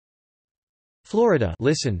Florida,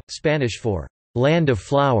 listen, Spanish for land of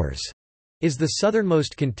flowers, is the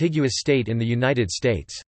southernmost contiguous state in the United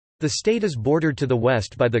States. The state is bordered to the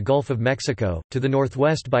west by the Gulf of Mexico, to the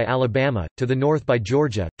northwest by Alabama, to the north by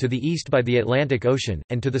Georgia, to the east by the Atlantic Ocean,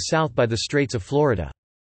 and to the south by the Straits of Florida.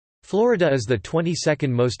 Florida is the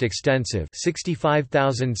 22nd most extensive,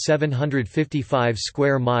 65,755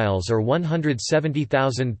 square miles or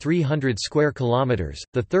 170,300 square kilometers,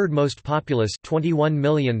 the third most populous,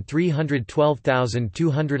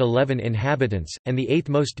 21,312,211 inhabitants, and the eighth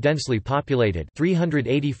most densely populated,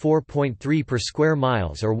 384.3 per square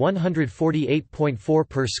miles or 148.4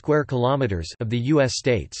 per square kilometers of the US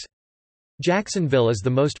states. Jacksonville is the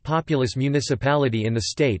most populous municipality in the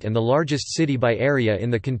state and the largest city by area in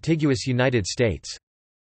the contiguous United States.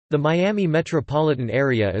 The Miami metropolitan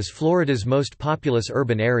area is Florida's most populous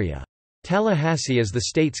urban area. Tallahassee is the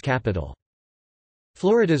state's capital.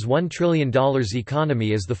 Florida's $1 trillion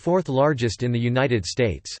economy is the fourth largest in the United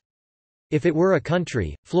States. If it were a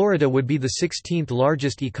country, Florida would be the 16th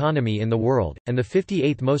largest economy in the world, and the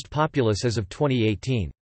 58th most populous as of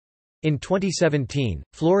 2018. In 2017,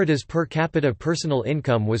 Florida's per capita personal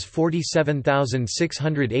income was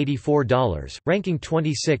 $47,684, ranking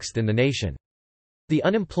 26th in the nation. The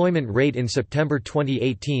unemployment rate in September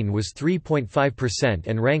 2018 was 3.5%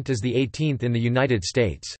 and ranked as the 18th in the United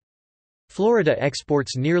States. Florida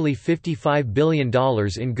exports nearly $55 billion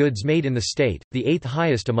in goods made in the state, the eighth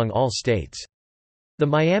highest among all states. The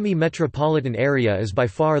Miami metropolitan area is by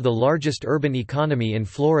far the largest urban economy in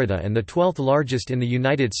Florida and the 12th largest in the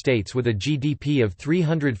United States with a GDP of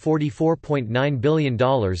 $344.9 billion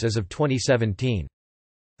as of 2017.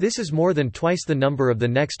 This is more than twice the number of the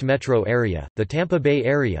next metro area, the Tampa Bay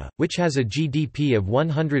area, which has a GDP of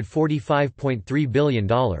 $145.3 billion.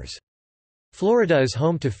 Florida is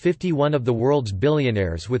home to 51 of the world's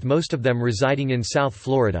billionaires, with most of them residing in South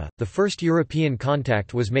Florida. The first European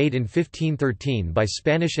contact was made in 1513 by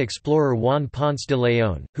Spanish explorer Juan Ponce de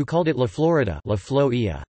León, who called it La Florida, La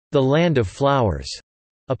Floria, the land of flowers,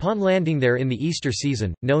 upon landing there in the Easter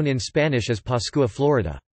season, known in Spanish as Pascua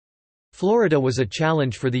Florida. Florida was a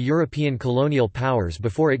challenge for the European colonial powers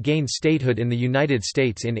before it gained statehood in the United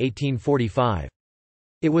States in 1845.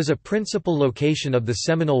 It was a principal location of the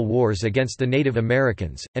Seminole Wars against the Native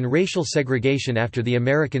Americans, and racial segregation after the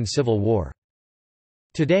American Civil War.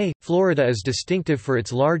 Today, Florida is distinctive for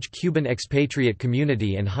its large Cuban expatriate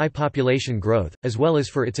community and high population growth, as well as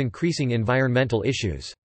for its increasing environmental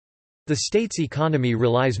issues. The state's economy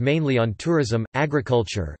relies mainly on tourism,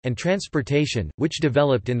 agriculture, and transportation, which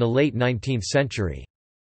developed in the late 19th century.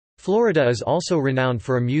 Florida is also renowned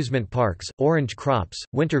for amusement parks, orange crops,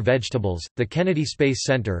 winter vegetables, the Kennedy Space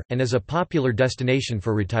Center, and as a popular destination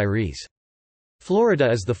for retirees.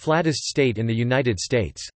 Florida is the flattest state in the United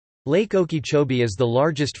States. Lake Okeechobee is the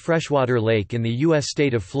largest freshwater lake in the U.S.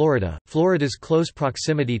 state of Florida. Florida's close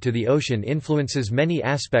proximity to the ocean influences many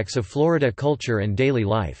aspects of Florida culture and daily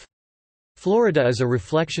life. Florida is a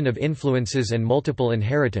reflection of influences and multiple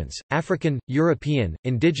inheritance. African, European,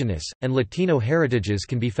 indigenous, and Latino heritages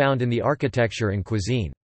can be found in the architecture and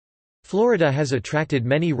cuisine. Florida has attracted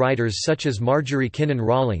many writers such as Marjorie Kinnan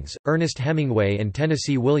Rawlings, Ernest Hemingway, and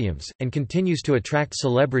Tennessee Williams, and continues to attract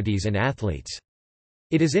celebrities and athletes.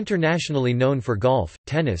 It is internationally known for golf,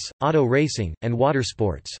 tennis, auto racing, and water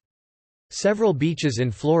sports. Several beaches in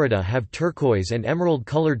Florida have turquoise and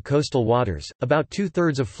emerald-colored coastal waters. About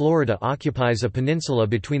two-thirds of Florida occupies a peninsula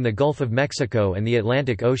between the Gulf of Mexico and the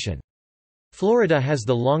Atlantic Ocean. Florida has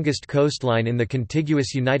the longest coastline in the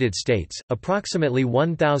contiguous United States, approximately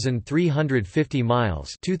 1,350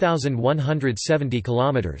 miles (2,170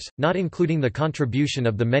 kilometers), not including the contribution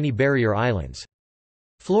of the many barrier islands.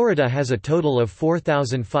 Florida has a total of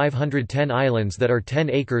 4,510 islands that are 10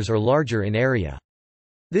 acres or larger in area.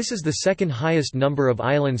 This is the second highest number of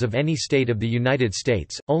islands of any state of the United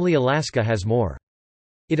States, only Alaska has more.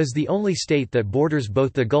 It is the only state that borders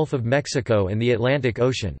both the Gulf of Mexico and the Atlantic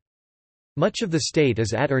Ocean. Much of the state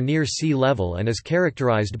is at or near sea level and is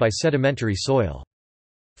characterized by sedimentary soil.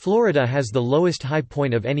 Florida has the lowest high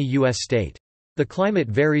point of any U.S. state. The climate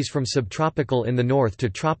varies from subtropical in the north to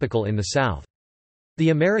tropical in the south. The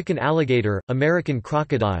American alligator, American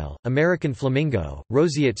crocodile, American flamingo,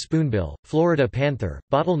 roseate spoonbill, Florida panther,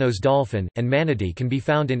 bottlenose dolphin, and manatee can be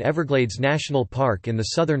found in Everglades National Park in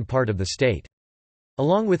the southern part of the state.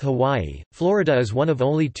 Along with Hawaii, Florida is one of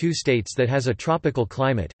only two states that has a tropical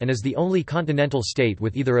climate, and is the only continental state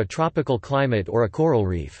with either a tropical climate or a coral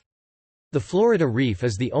reef. The Florida Reef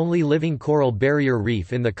is the only living coral barrier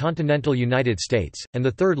reef in the continental United States, and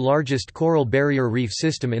the third largest coral barrier reef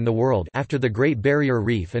system in the world after the Great Barrier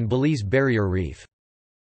Reef and Belize Barrier Reef.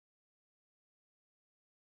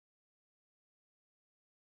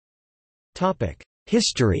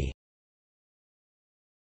 History.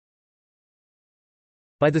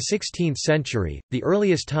 By the 16th century, the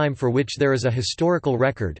earliest time for which there is a historical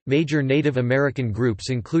record, major Native American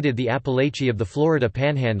groups included the Appalachee of the Florida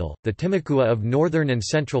Panhandle, the Timucua of northern and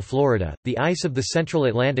central Florida, the Ice of the central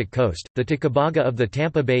Atlantic coast, the Tocobaga of the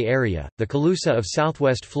Tampa Bay area, the Calusa of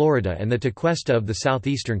southwest Florida and the Tequesta of the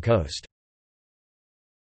southeastern coast.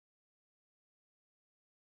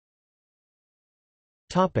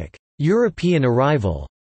 European arrival.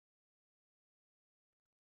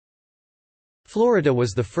 Florida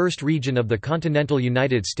was the first region of the continental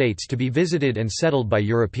United States to be visited and settled by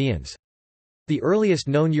Europeans. The earliest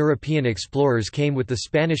known European explorers came with the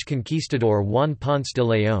Spanish conquistador Juan Ponce de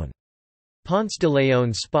León. Ponce de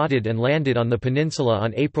León spotted and landed on the peninsula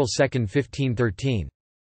on April 2, 1513.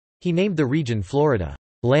 He named the region Florida,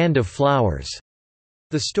 "Land of Flowers."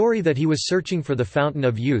 The story that he was searching for the Fountain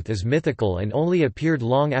of Youth is mythical and only appeared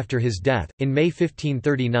long after his death. In May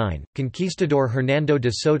 1539, conquistador Hernando de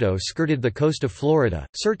Soto skirted the coast of Florida,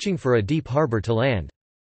 searching for a deep harbor to land.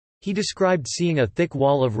 He described seeing a thick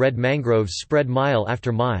wall of red mangroves spread mile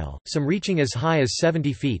after mile, some reaching as high as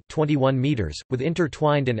 70 feet (21 meters), with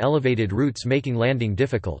intertwined and elevated roots making landing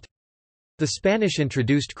difficult. The Spanish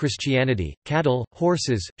introduced Christianity, cattle,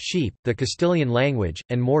 horses, sheep, the Castilian language,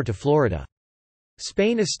 and more to Florida.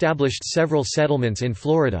 Spain established several settlements in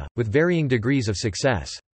Florida, with varying degrees of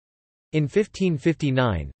success. In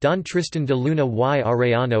 1559, Don Tristan de Luna y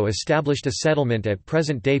Arellano established a settlement at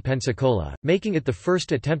present-day Pensacola, making it the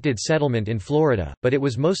first attempted settlement in Florida, but it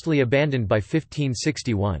was mostly abandoned by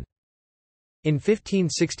 1561. In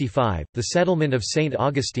 1565, the settlement of St.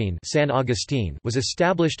 Augustine San Agustin was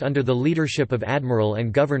established under the leadership of Admiral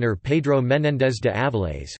and Governor Pedro Menéndez de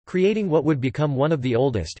Avilés, creating what would become one of the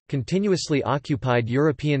oldest, continuously occupied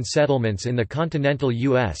European settlements in the continental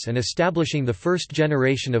U.S. and establishing the first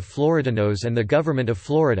generation of Floridanos and the government of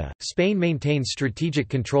Florida. Spain maintained strategic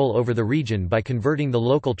control over the region by converting the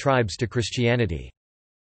local tribes to Christianity.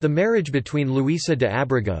 The marriage between Luisa de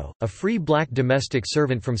Abrego, a free black domestic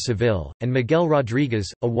servant from Seville, and Miguel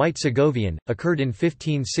Rodriguez, a white Segovian, occurred in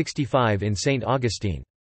 1565 in St. Augustine.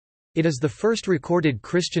 It is the first recorded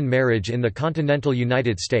Christian marriage in the continental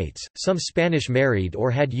United States. Some Spanish married or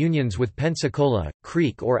had unions with Pensacola,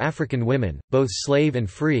 Creek, or African women, both slave and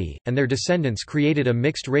free, and their descendants created a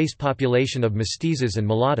mixed-race population of mestizos and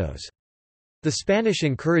mulattoes. The Spanish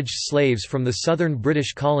encouraged slaves from the southern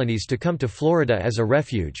British colonies to come to Florida as a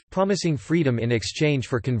refuge, promising freedom in exchange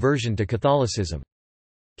for conversion to Catholicism.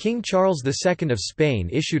 King Charles II of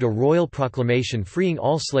Spain issued a royal proclamation freeing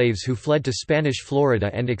all slaves who fled to Spanish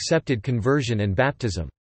Florida and accepted conversion and baptism.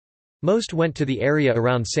 Most went to the area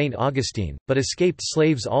around St. Augustine, but escaped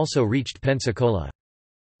slaves also reached Pensacola.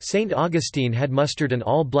 St. Augustine had mustered an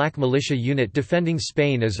all-black militia unit defending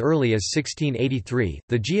Spain as early as 1683.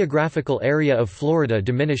 The geographical area of Florida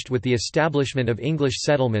diminished with the establishment of English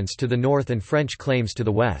settlements to the north and French claims to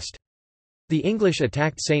the west. The English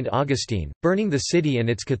attacked St. Augustine, burning the city and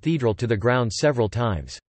its cathedral to the ground several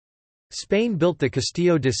times. Spain built the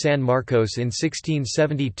Castillo de San Marcos in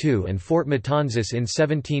 1672 and Fort Matanzas in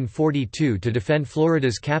 1742 to defend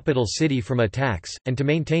Florida's capital city from attacks, and to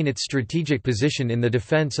maintain its strategic position in the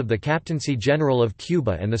defense of the Captaincy General of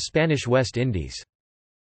Cuba and the Spanish West Indies.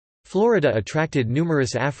 Florida attracted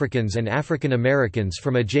numerous Africans and African Americans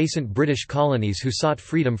from adjacent British colonies who sought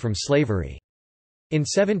freedom from slavery. In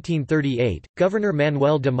 1738, Governor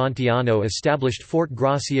Manuel de Montiano established Fort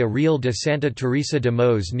Gracia Real de Santa Teresa de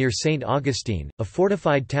Mos near St. Augustine, a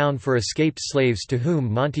fortified town for escaped slaves to whom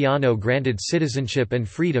Montiano granted citizenship and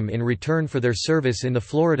freedom in return for their service in the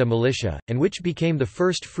Florida militia, and which became the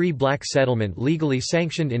first free black settlement legally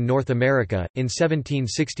sanctioned in North America. In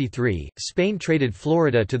 1763, Spain traded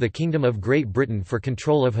Florida to the Kingdom of Great Britain for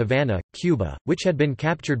control of Havana, Cuba, which had been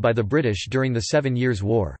captured by the British during the 7 Years'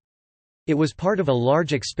 War. It was part of a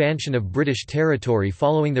large expansion of British territory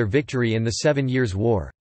following their victory in the 7 Years'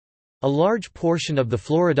 War. A large portion of the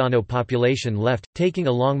Floridano population left, taking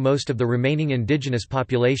along most of the remaining indigenous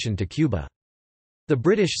population to Cuba. The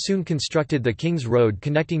British soon constructed the King's Road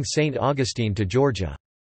connecting St. Augustine to Georgia.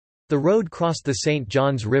 The road crossed the St.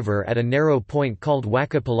 Johns River at a narrow point called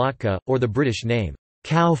Wacapalatka, or the British name,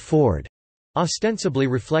 Cow Ford, ostensibly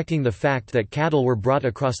reflecting the fact that cattle were brought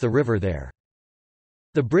across the river there.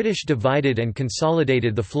 The British divided and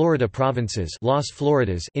consolidated the Florida provinces Las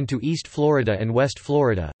Floridas into East Florida and West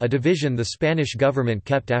Florida, a division the Spanish government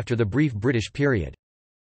kept after the brief British period.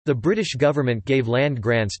 The British government gave land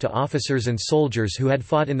grants to officers and soldiers who had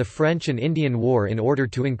fought in the French and Indian War in order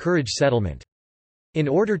to encourage settlement. In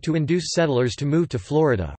order to induce settlers to move to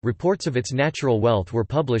Florida, reports of its natural wealth were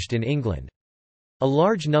published in England. A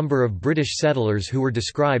large number of British settlers who were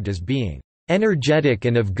described as being energetic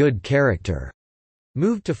and of good character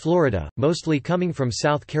moved to Florida, mostly coming from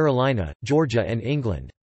South Carolina, Georgia and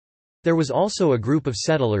England. There was also a group of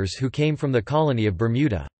settlers who came from the colony of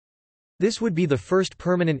Bermuda. This would be the first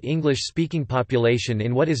permanent English-speaking population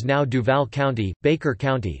in what is now Duval County, Baker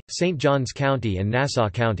County, St. Johns County and Nassau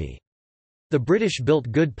County. The British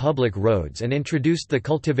built good public roads and introduced the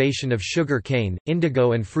cultivation of sugar cane,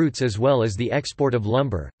 indigo and fruits as well as the export of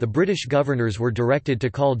lumber. The British governors were directed to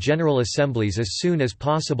call general assemblies as soon as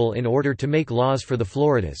possible in order to make laws for the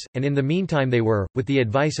Floridas, and in the meantime they were, with the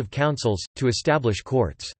advice of councils, to establish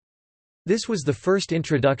courts. This was the first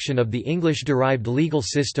introduction of the English-derived legal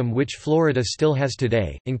system which Florida still has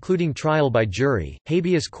today, including trial by jury,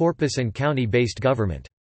 habeas corpus and county-based government.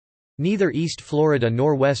 Neither East Florida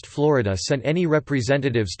nor West Florida sent any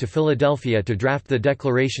representatives to Philadelphia to draft the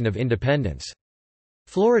Declaration of Independence.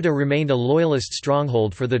 Florida remained a Loyalist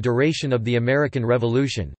stronghold for the duration of the American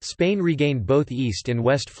Revolution. Spain regained both East and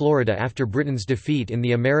West Florida after Britain's defeat in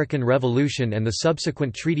the American Revolution and the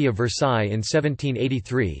subsequent Treaty of Versailles in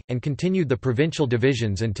 1783, and continued the provincial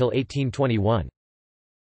divisions until 1821.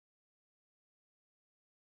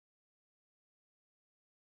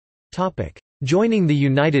 Joining the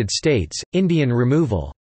United States, Indian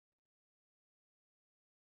removal.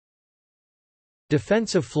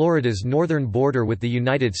 Defense of Florida's northern border with the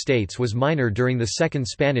United States was minor during the Second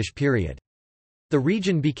Spanish period. The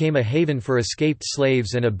region became a haven for escaped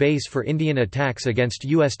slaves and a base for Indian attacks against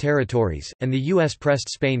U.S. territories, and the U.S.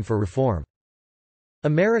 pressed Spain for reform.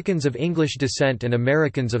 Americans of English descent and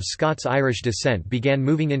Americans of Scots-Irish descent began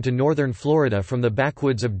moving into northern Florida from the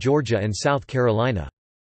backwoods of Georgia and South Carolina.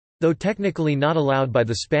 Though technically not allowed by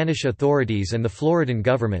the Spanish authorities and the Floridan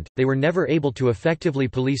government, they were never able to effectively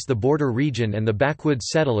police the border region, and the backwoods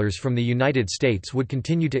settlers from the United States would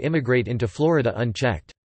continue to immigrate into Florida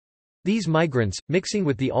unchecked. These migrants, mixing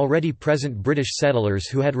with the already present British settlers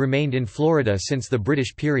who had remained in Florida since the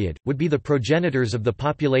British period, would be the progenitors of the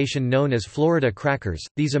population known as Florida Crackers.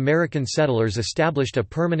 These American settlers established a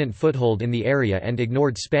permanent foothold in the area and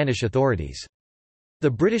ignored Spanish authorities. The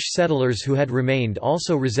British settlers who had remained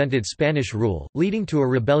also resented Spanish rule, leading to a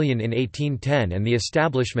rebellion in 1810 and the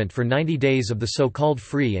establishment for 90 days of the so-called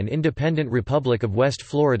Free and Independent Republic of West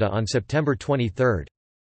Florida on September 23.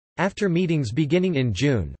 After meetings beginning in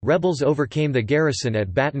June, rebels overcame the garrison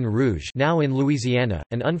at Baton Rouge, now in Louisiana,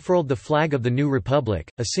 and unfurled the flag of the new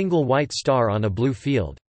republic, a single white star on a blue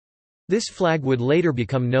field. This flag would later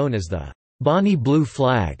become known as the Bonnie Blue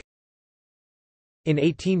Flag. In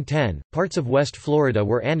 1810, parts of West Florida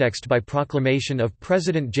were annexed by proclamation of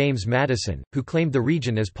President James Madison, who claimed the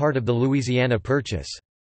region as part of the Louisiana Purchase.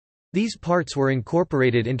 These parts were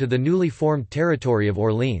incorporated into the newly formed territory of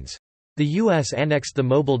Orleans. The U.S. annexed the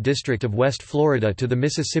Mobile District of West Florida to the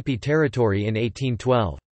Mississippi Territory in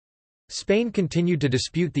 1812. Spain continued to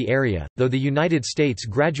dispute the area, though the United States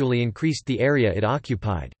gradually increased the area it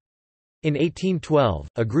occupied. In 1812,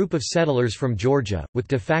 a group of settlers from Georgia, with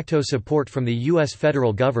de facto support from the U.S.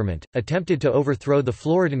 federal government, attempted to overthrow the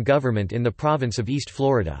Floridan government in the province of East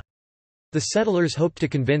Florida. The settlers hoped to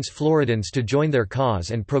convince Floridans to join their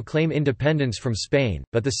cause and proclaim independence from Spain,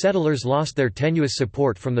 but the settlers lost their tenuous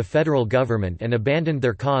support from the federal government and abandoned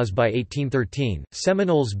their cause by 1813.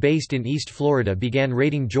 Seminoles based in East Florida began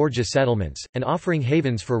raiding Georgia settlements, and offering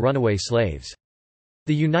havens for runaway slaves.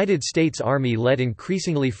 The United States Army led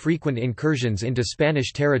increasingly frequent incursions into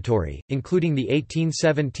Spanish territory, including the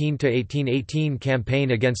 1817–1818 campaign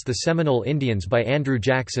against the Seminole Indians by Andrew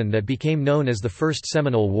Jackson that became known as the First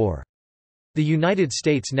Seminole War. The United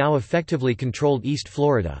States now effectively controlled East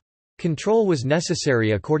Florida. Control was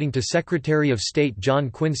necessary according to Secretary of State John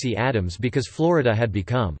Quincy Adams because Florida had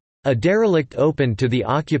become a derelict open to the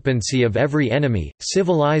occupancy of every enemy,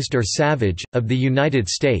 civilized or savage, of the United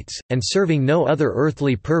States, and serving no other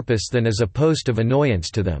earthly purpose than as a post of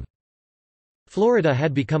annoyance to them. Florida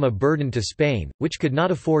had become a burden to Spain, which could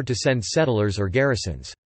not afford to send settlers or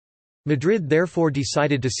garrisons. Madrid therefore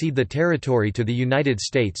decided to cede the territory to the United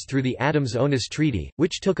States through the Adams-Onis Treaty,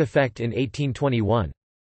 which took effect in 1821.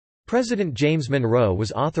 President James Monroe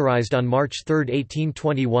was authorized on March 3,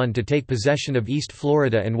 1821 to take possession of East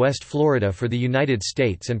Florida and West Florida for the United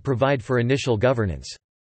States and provide for initial governance.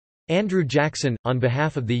 Andrew Jackson, on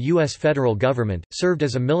behalf of the U.S. federal government, served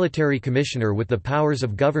as a military commissioner with the powers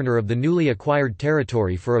of governor of the newly acquired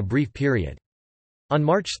territory for a brief period. On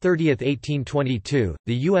March 30, 1822,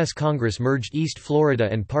 the U.S. Congress merged East Florida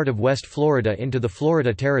and part of West Florida into the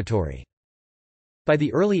Florida Territory. By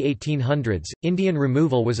the early 1800s, Indian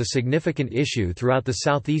removal was a significant issue throughout the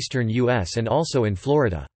southeastern U.S. and also in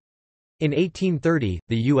Florida. In 1830,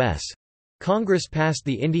 the U.S. Congress passed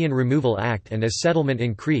the Indian Removal Act, and as settlement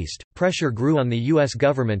increased, pressure grew on the U.S.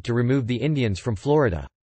 government to remove the Indians from Florida.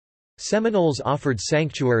 Seminoles offered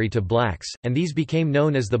sanctuary to blacks, and these became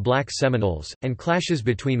known as the Black Seminoles, and clashes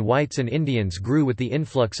between whites and Indians grew with the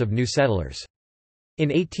influx of new settlers. In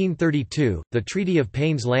 1832, the Treaty of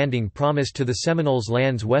Payne's Landing promised to the Seminoles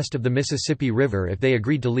lands west of the Mississippi River if they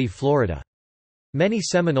agreed to leave Florida. Many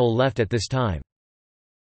Seminole left at this time.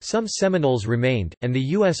 Some Seminoles remained, and the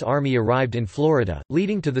U.S. Army arrived in Florida,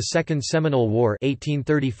 leading to the Second Seminole War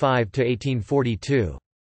 1835–1842.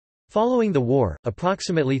 Following the war,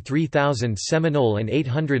 approximately 3,000 Seminole and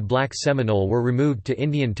 800 black Seminole were removed to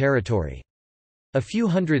Indian Territory. A few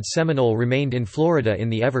hundred Seminole remained in Florida in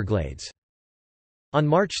the Everglades. On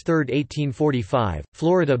March 3, 1845,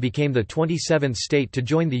 Florida became the 27th state to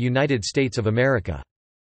join the United States of America.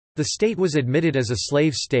 The state was admitted as a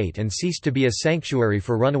slave state and ceased to be a sanctuary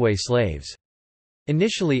for runaway slaves.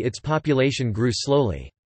 Initially its population grew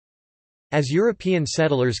slowly. As European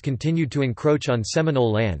settlers continued to encroach on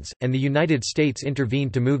Seminole lands, and the United States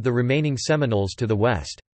intervened to move the remaining Seminoles to the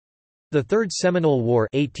west. The Third Seminole War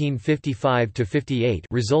 1855–58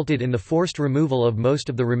 resulted in the forced removal of most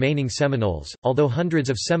of the remaining Seminoles, although hundreds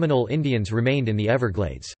of Seminole Indians remained in the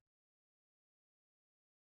Everglades.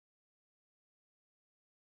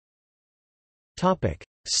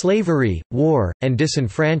 Slavery, war, and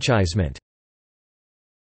disenfranchisement.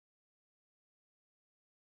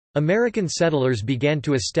 American settlers began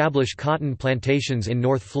to establish cotton plantations in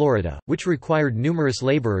North Florida, which required numerous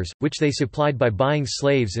laborers, which they supplied by buying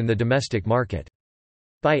slaves in the domestic market.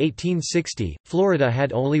 By 1860, Florida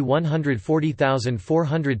had only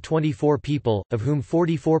 140,424 people, of whom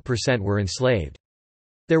 44% were enslaved.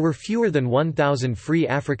 There were fewer than 1,000 free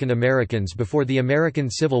African Americans before the American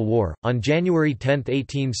Civil War. On January 10,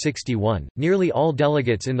 1861, nearly all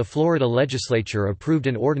delegates in the Florida legislature approved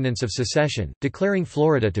an ordinance of secession, declaring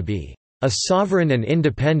Florida to be a sovereign and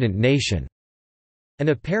independent nation, an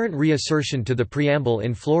apparent reassertion to the preamble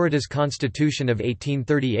in Florida's Constitution of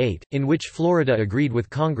 1838, in which Florida agreed with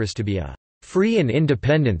Congress to be a free and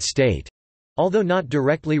independent state. Although not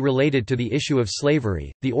directly related to the issue of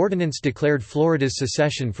slavery, the ordinance declared Florida's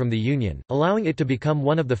secession from the Union, allowing it to become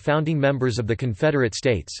one of the founding members of the Confederate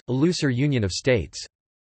States, a looser union of states.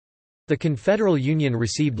 The Confederal Union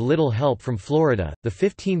received little help from Florida. The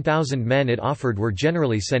 15,000 men it offered were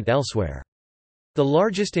generally sent elsewhere. The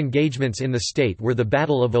largest engagements in the state were the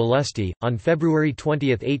Battle of Olustee, on February 20,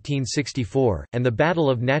 1864, and the Battle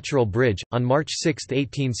of Natural Bridge, on March 6,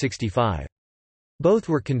 1865. Both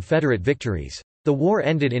were Confederate victories. The war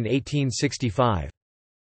ended in 1865.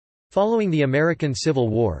 Following the American Civil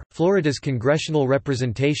War, Florida's congressional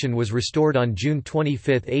representation was restored on June 25,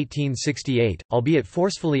 1868, albeit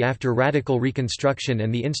forcefully after radical Reconstruction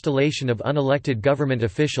and the installation of unelected government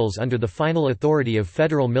officials under the final authority of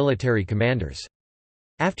federal military commanders.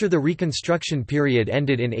 After the Reconstruction period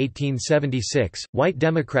ended in 1876, white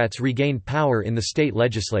Democrats regained power in the state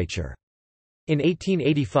legislature. In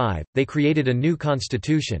 1885, they created a new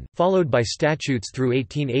constitution, followed by statutes through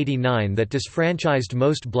 1889 that disfranchised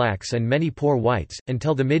most blacks and many poor whites.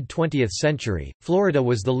 Until the mid-20th century, Florida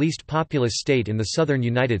was the least populous state in the southern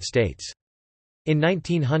United States. In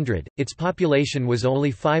 1900, its population was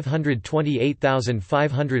only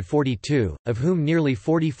 528,542, of whom nearly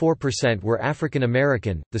 44% were African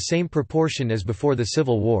American, the same proportion as before the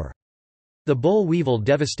Civil War. The boll weevil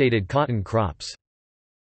devastated cotton crops.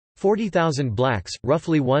 40,000 blacks,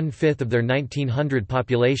 roughly one-fifth of their 1900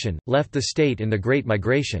 population, left the state in the Great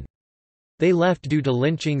Migration. They left due to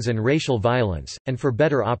lynchings and racial violence, and for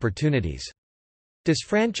better opportunities.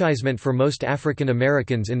 Disfranchisement for most African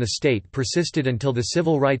Americans in the state persisted until the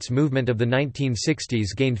civil rights movement of the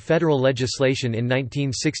 1960s gained federal legislation in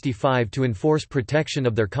 1965 to enforce protection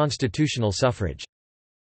of their constitutional suffrage.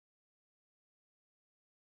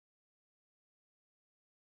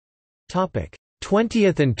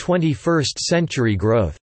 20th and 21st century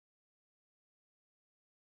growth.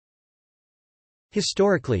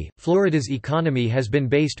 Historically, Florida's economy has been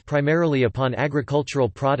based primarily upon agricultural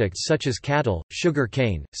products such as cattle, sugar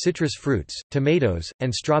cane, citrus fruits, tomatoes,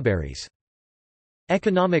 and strawberries.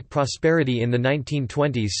 Economic prosperity in the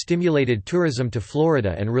 1920s stimulated tourism to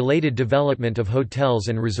Florida and related development of hotels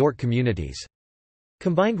and resort communities.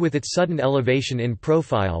 Combined with its sudden elevation in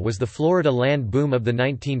profile was the Florida land boom of the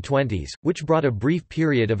 1920s, which brought a brief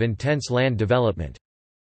period of intense land development.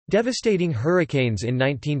 Devastating hurricanes in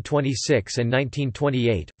 1926 and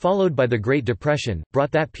 1928, followed by the Great Depression, brought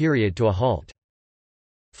that period to a halt.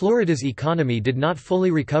 Florida's economy did not fully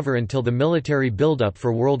recover until the military buildup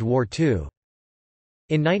for World War II.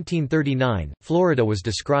 In 1939, Florida was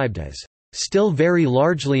described as still very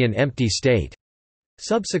largely an empty state.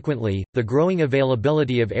 Subsequently, the growing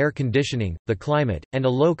availability of air conditioning, the climate, and a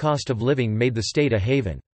low cost of living made the state a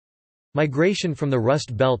haven. Migration from the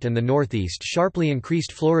Rust Belt and the Northeast sharply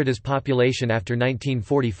increased Florida's population after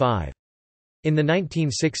 1945. In the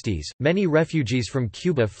 1960s, many refugees from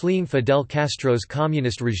Cuba fleeing Fidel Castro's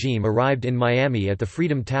communist regime arrived in Miami at the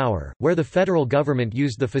Freedom Tower, where the federal government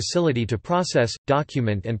used the facility to process,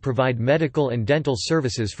 document and provide medical and dental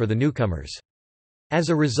services for the newcomers. As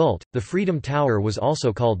a result, the Freedom Tower was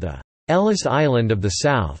also called the Ellis Island of the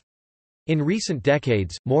South. In recent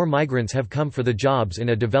decades, more migrants have come for the jobs in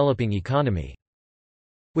a developing economy.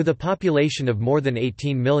 With a population of more than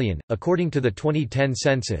 18 million, according to the 2010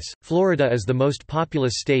 census, Florida is the most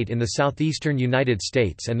populous state in the southeastern United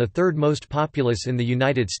States and the third most populous in the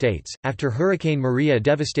United States. After Hurricane Maria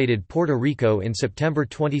devastated Puerto Rico in September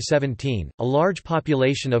 2017, a large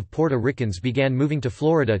population of Puerto Ricans began moving to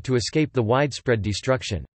Florida to escape the widespread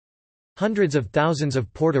destruction. Hundreds of thousands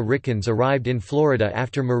of Puerto Ricans arrived in Florida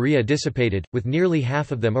after Maria dissipated, with nearly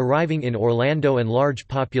half of them arriving in Orlando and large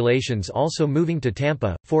populations also moving to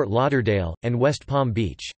Tampa, Fort Lauderdale, and West Palm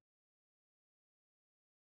Beach.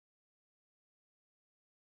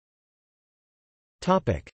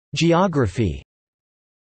 Geography.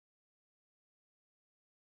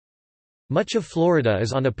 Much of Florida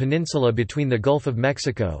is on a peninsula between the Gulf of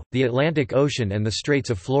Mexico, the Atlantic Ocean and the Straits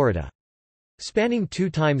of Florida. Spanning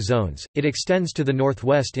 2 time zones, it extends to the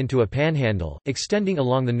northwest into a panhandle, extending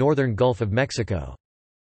along the northern Gulf of Mexico.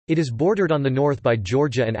 It is bordered on the north by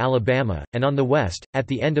Georgia and Alabama, and on the west, at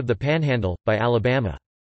the end of the panhandle, by Alabama.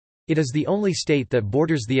 It is the only state that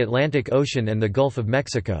borders the Atlantic Ocean and the Gulf of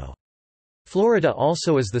Mexico. Florida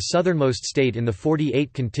also is the southernmost state in the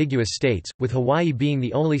 48 contiguous states, with Hawaii being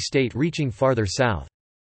the only state reaching farther south.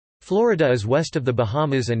 Florida is west of the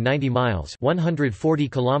Bahamas and 90 miles (140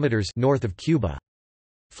 kilometers) north of Cuba.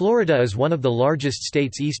 Florida is one of the largest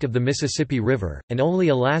states east of the Mississippi River, and only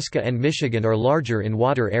Alaska and Michigan are larger in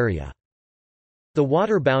water area. The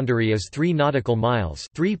water boundary is 3 nautical miles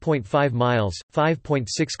 (3.5 miles,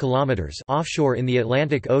 5.6 kilometers) offshore in the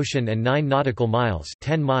Atlantic Ocean and 9 nautical miles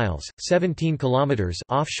 (10 miles, 17 kilometers)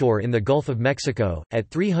 offshore in the Gulf of Mexico. At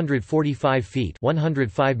 345 feet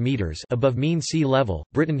 (105 meters) above mean sea level,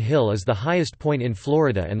 Britton Hill is the highest point in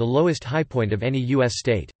Florida and the lowest high point of any U.S.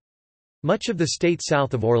 state. Much of the state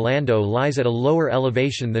south of Orlando lies at a lower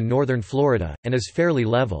elevation than northern Florida, and is fairly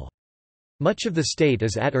level. Much of the state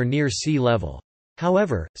is at or near sea level.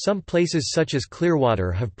 However, some places such as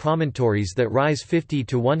Clearwater have promontories that rise 50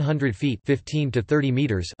 to 100 feet (15 to 30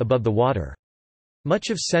 meters) above the water.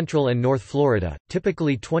 Much of central and north Florida,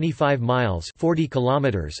 typically 25 miles (40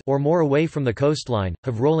 kilometers) or more away from the coastline,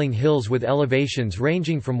 have rolling hills with elevations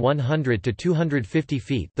ranging from 100 to 250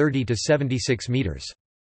 feet (30 to 76 meters).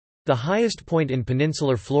 The highest point in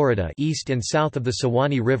peninsular Florida, east and south of the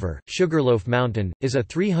Sewanee River, Sugarloaf Mountain, is a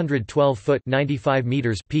 312-foot (95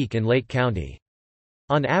 meters) peak in Lake County.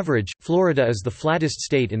 On average, Florida is the flattest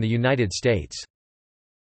state in the United States.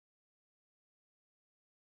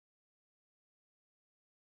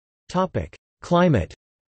 Climate.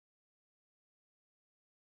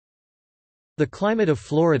 The climate of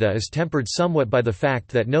Florida is tempered somewhat by the fact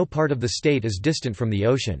that no part of the state is distant from the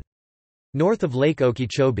ocean. North of Lake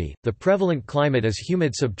Okeechobee, the prevalent climate is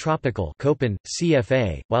humid subtropical Köppen,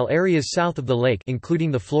 CFA, while areas south of the lake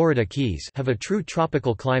including the Florida Keys have a true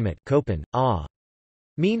tropical climate Köppen, AH.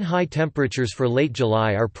 Mean high temperatures for late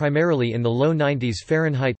July are primarily in the low 90s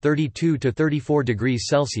Fahrenheit 32 to 34 degrees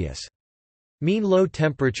Celsius. Mean low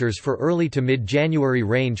temperatures for early to mid-January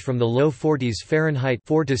range from the low 40s Fahrenheit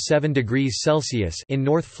 4 to 7 degrees Celsius in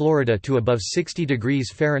North Florida to above 60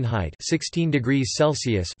 degrees Fahrenheit 16 degrees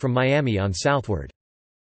Celsius from Miami on southward.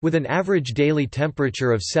 With an average daily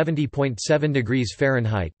temperature of 70.7 degrees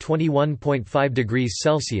Fahrenheit (21.5 degrees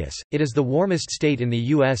Celsius), it is the warmest state in the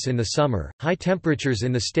U.S. in the summer. High temperatures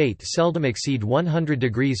in the state seldom exceed 100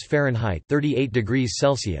 degrees Fahrenheit (38 degrees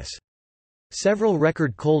Celsius). Several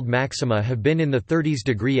record cold maxima have been in the 30s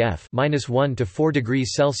degree F (-1 to 4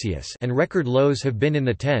 degrees Celsius) and record lows have been in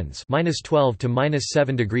the 10s (-12 to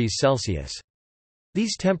 -7 degrees Celsius).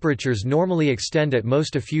 These temperatures normally extend at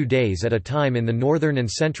most a few days at a time in the northern and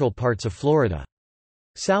central parts of Florida.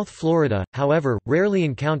 South Florida, however, rarely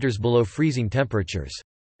encounters below freezing temperatures.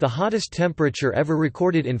 The hottest temperature ever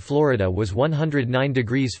recorded in Florida was 109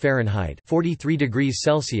 degrees Fahrenheit 43 degrees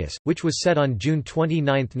Celsius, which was set on June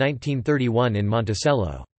 29, 1931 in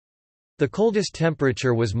Monticello. The coldest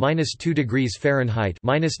temperature was -2 degrees Fahrenheit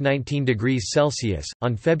 (-19 degrees Celsius)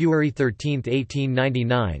 on February 13,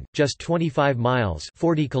 1899, just 25 miles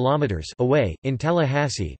 (40 kilometers) away, in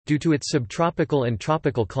Tallahassee. Due to its subtropical and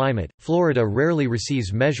tropical climate, Florida rarely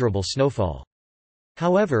receives measurable snowfall.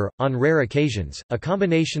 However, on rare occasions, a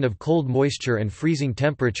combination of cold moisture and freezing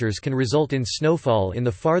temperatures can result in snowfall in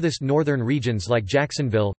the farthest northern regions like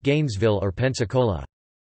Jacksonville, Gainesville or Pensacola.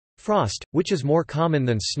 Frost, which is more common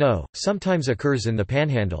than snow, sometimes occurs in the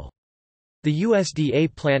Panhandle. The USDA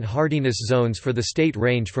plant hardiness zones for the state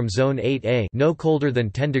range from Zone 8A, no colder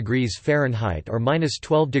than 10 degrees Fahrenheit or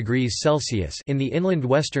 -12 degrees Celsius in the inland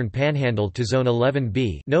western Panhandle, to Zone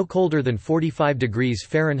 11B, no colder than 45 degrees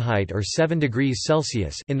Fahrenheit or 7 degrees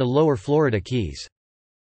Celsius in the lower Florida Keys.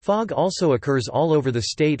 Fog also occurs all over the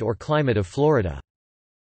state or climate of Florida.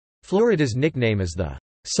 Florida's nickname is the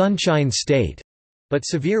Sunshine State, but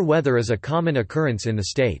severe weather is a common occurrence in the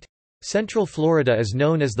state. Central Florida is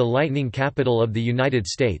known as the lightning capital of the United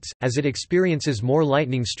States, as it experiences more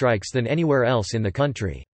lightning strikes than anywhere else in the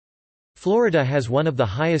country. Florida has one of the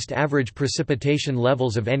highest average precipitation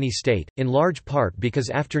levels of any state, in large part because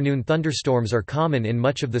afternoon thunderstorms are common in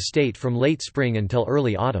much of the state from late spring until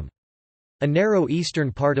early autumn. A narrow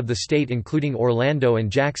eastern part of the state including Orlando and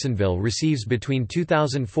Jacksonville receives between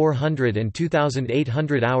 2,400 and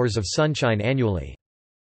 2,800 hours of sunshine annually.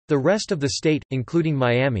 The rest of the state, including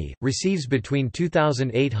Miami, receives between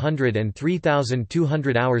 2,800 and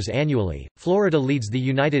 3,200 hours annually. Florida leads the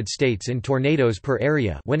United States in tornadoes per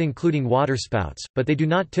area when including waterspouts, but they do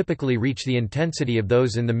not typically reach the intensity of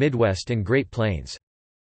those in the Midwest and Great Plains.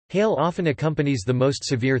 Hail often accompanies the most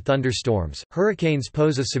severe thunderstorms. Hurricanes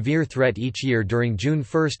pose a severe threat each year during June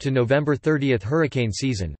 1 to November 30 hurricane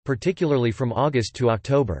season, particularly from August to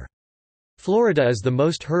October. Florida is the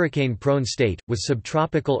most hurricane-prone state, with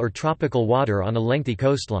subtropical or tropical water on a lengthy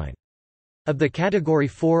coastline. Of the Category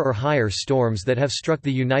 4 or higher storms that have struck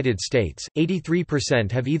the United States,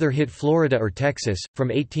 83% have either hit Florida or Texas. From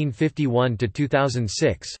 1851 to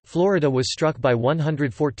 2006, Florida was struck by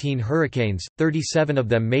 114 hurricanes, 37 of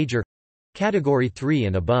them major Category 3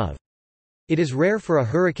 and above. It is rare for a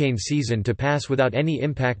hurricane season to pass without any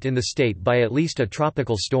impact in the state by at least a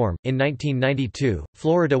tropical storm. In 1992,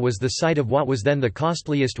 Florida was the site of what was then the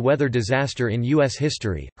costliest weather disaster in U.S.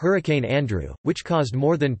 history, Hurricane Andrew, which caused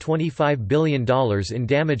more than $25 billion in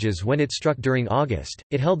damages when it struck during August.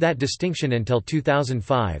 It held that distinction until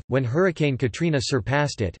 2005, when Hurricane Katrina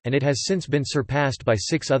surpassed it, and it has since been surpassed by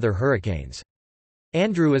 6 other hurricanes.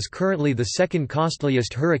 Andrew is currently the second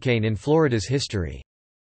costliest hurricane in Florida's history.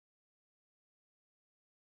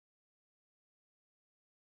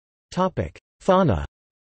 Fauna.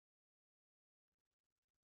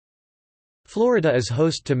 Florida is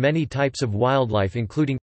host to many types of wildlife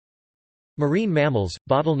including marine mammals,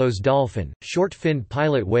 bottlenose dolphin, short-finned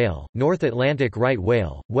pilot whale, North Atlantic right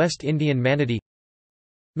whale, West Indian manatee.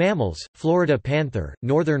 Mammals, Florida panther,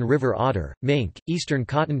 northern river otter, mink, eastern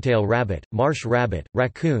cottontail rabbit, marsh rabbit,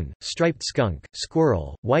 raccoon, striped skunk,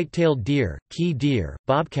 squirrel, white-tailed deer, key deer,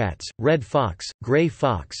 bobcats, red fox, gray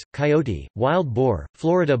fox, coyote, wild boar,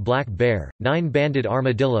 Florida black bear, 9-banded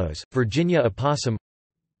armadillos, Virginia opossum.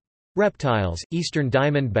 Reptiles, eastern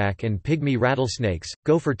diamondback and pygmy rattlesnakes,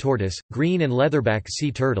 gopher tortoise, green and leatherback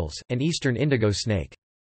sea turtles, and eastern indigo snake.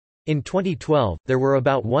 In 2012, there were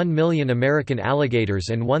about 1 million American alligators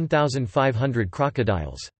and 1,500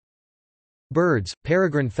 crocodiles. Birds,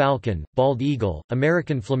 peregrine falcon, bald eagle,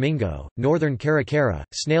 American flamingo, northern caracara,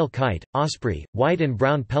 snail kite, osprey, white and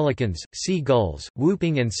brown pelicans, sea gulls,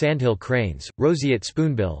 whooping and sandhill cranes, roseate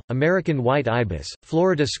spoonbill, American white ibis,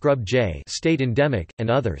 Florida scrub jay, state endemic,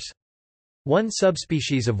 and others. One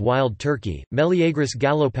subspecies of wild turkey, Meleagris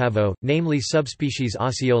gallopavo, namely subspecies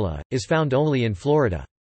Osceola, is found only in Florida.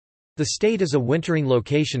 The state is a wintering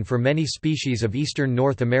location for many species of eastern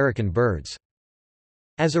North American birds.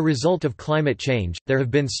 As a result of climate change, there have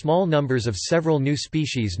been small numbers of several new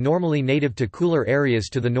species normally native to cooler areas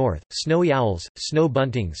to the north: snowy owls, snow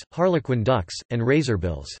buntings, harlequin ducks, and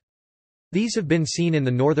razorbills. These have been seen in the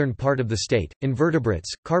northern part of the state: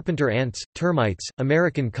 invertebrates, carpenter ants, termites,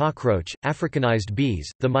 American cockroach, Africanized bees,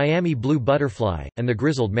 the Miami blue butterfly, and the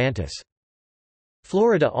grizzled mantis.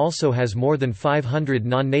 Florida also has more than 500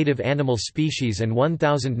 non-native animal species and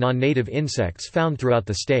 1,000 non-native insects found throughout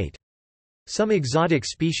the state. Some exotic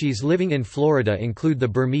species living in Florida include the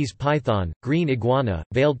Burmese python, green iguana,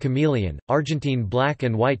 veiled chameleon, Argentine black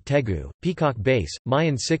and white tegu, peacock bass,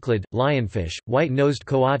 Mayan cichlid, lionfish, white-nosed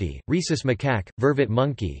coati, rhesus macaque, vervet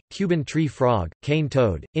monkey, Cuban tree frog, cane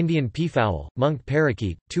toad, Indian peafowl, monk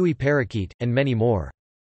parakeet, tui parakeet, and many more.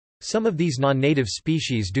 Some of these non-native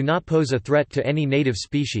species do not pose a threat to any native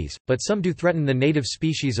species, but some do threaten the native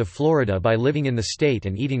species of Florida by living in the state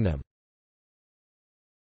and eating them.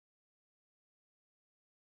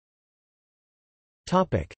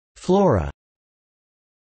 Flora.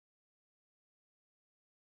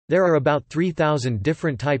 There are about 3,000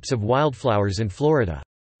 different types of wildflowers in Florida.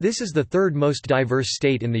 This is the third most diverse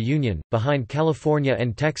state in the Union, behind California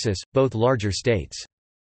and Texas, both larger states.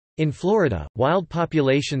 In Florida, wild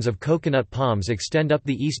populations of coconut palms extend up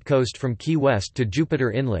the east coast from Key West to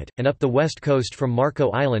Jupiter Inlet, and up the west coast from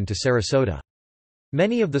Marco Island to Sarasota.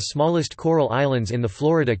 Many of the smallest coral islands in the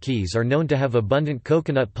Florida Keys are known to have abundant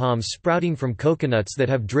coconut palms sprouting from coconuts that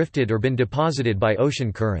have drifted or been deposited by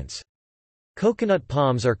ocean currents. Coconut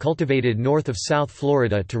palms are cultivated north of South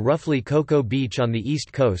Florida to roughly Cocoa Beach on the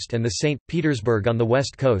east coast and the St. Petersburg on the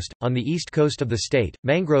west coast. On the east coast of the state,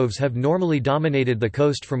 mangroves have normally dominated the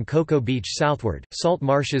coast from Cocoa Beach southward, salt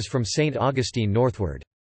marshes from St. Augustine northward.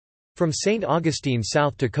 From St. Augustine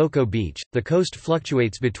south to Cocoa Beach, the coast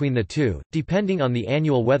fluctuates between the two, depending on the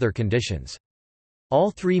annual weather conditions.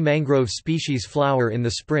 All three mangrove species flower in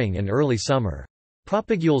the spring and early summer.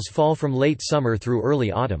 Propagules fall from late summer through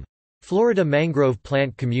early autumn. Florida mangrove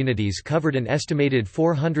plant communities covered an estimated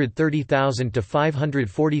 430,000 to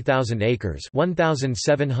 540,000 acres,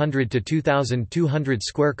 1,700 to 2,200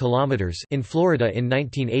 square kilometers in Florida in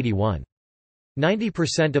 1981.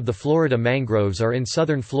 90% of the Florida mangroves are in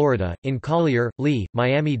southern Florida, in Collier, Lee,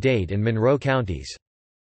 Miami-Dade and Monroe counties.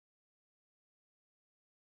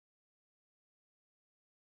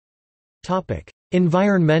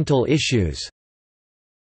 Environmental issues.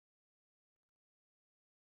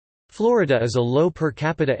 Florida is a low per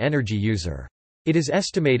capita energy user. It is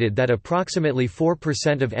estimated that approximately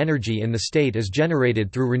 4% of energy in the state is generated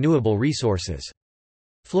through renewable resources.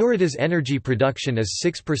 Florida's energy production is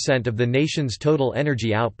 6% of the nation's total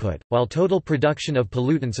energy output, while total production of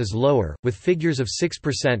pollutants is lower, with figures of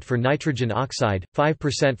 6% for nitrogen oxide,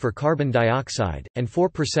 5% for carbon dioxide, and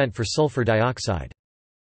 4% for sulfur dioxide.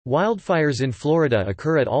 Wildfires in Florida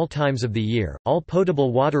occur at all times of the year. All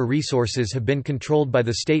potable water resources have been controlled by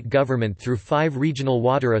the state government through 5 regional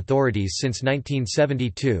water authorities since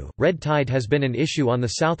 1972. Red tide has been an issue on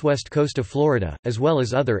the southwest coast of Florida, as well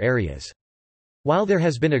as other areas. While there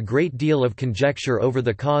has been a great deal of conjecture over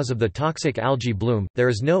the cause of the toxic algae bloom, there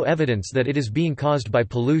is no evidence that it is being caused by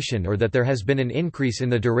pollution or that there has been an increase in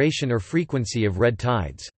the duration or frequency of red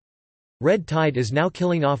tides. Red tide is now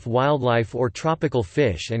killing off wildlife or tropical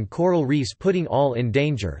fish and coral reefs, putting all in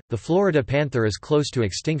danger. The Florida panther is close to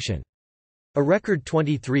extinction. A record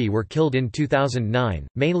 23 were killed in 2009,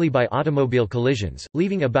 mainly by automobile collisions,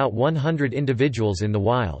 leaving about 100 individuals in the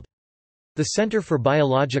wild. The Center for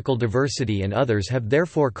Biological Diversity and others have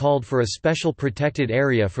therefore called for a special protected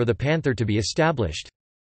area for the panther to be established.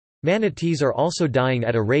 Manatees are also dying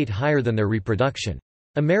at a rate higher than their reproduction.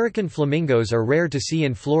 American flamingos are rare to see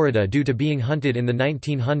in Florida due to being hunted in the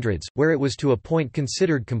 1900s, where it was to a point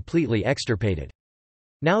considered completely extirpated.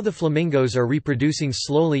 Now the flamingos are reproducing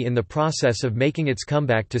slowly in the process of making its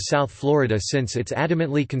comeback to South Florida since it's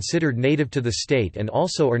adamantly considered native to the state and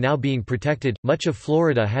also are now being protected. Much of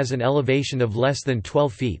Florida has an elevation of less than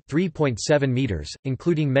 12 feet (3.7 meters),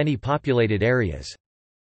 including many populated areas.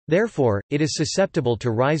 Therefore, it is susceptible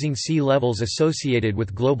to rising sea levels associated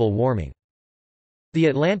with global warming. The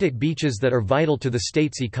Atlantic beaches that are vital to the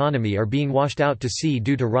state's economy are being washed out to sea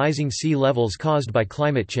due to rising sea levels caused by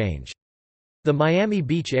climate change. The Miami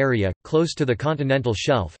Beach area, close to the continental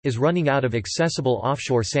shelf, is running out of accessible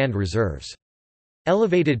offshore sand reserves.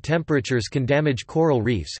 Elevated temperatures can damage coral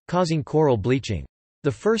reefs, causing coral bleaching.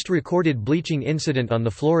 The first recorded bleaching incident on the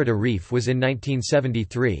Florida Reef was in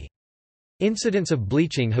 1973. Incidents of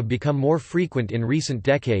bleaching have become more frequent in recent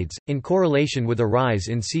decades, in correlation with a rise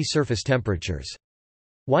in sea surface temperatures.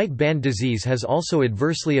 White band disease has also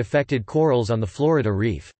adversely affected corals on the Florida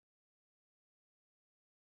Reef.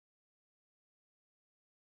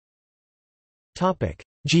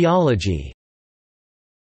 Geology.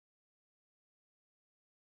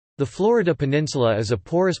 The Florida Peninsula is a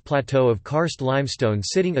porous plateau of karst limestone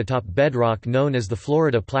sitting atop bedrock known as the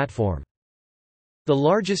Florida Platform. The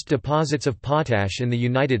largest deposits of potash in the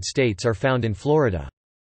United States are found in Florida.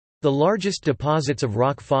 The largest deposits of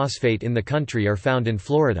rock phosphate in the country are found in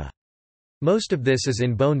Florida. Most of this is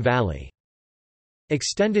in Bone Valley.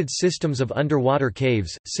 Extended systems of underwater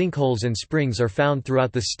caves, sinkholes and springs are found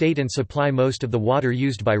throughout the state and supply most of the water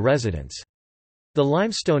used by residents. The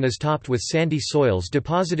limestone is topped with sandy soils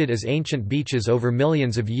deposited as ancient beaches over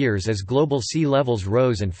millions of years as global sea levels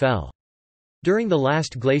rose and fell. During the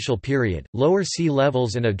last glacial period, lower sea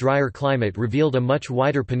levels and a drier climate revealed a much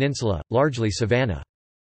wider peninsula, largely savanna.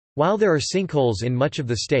 While there are sinkholes in much of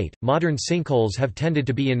the state, modern sinkholes have tended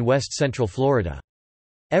to be in west-central Florida.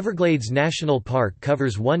 Everglades National Park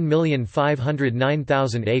covers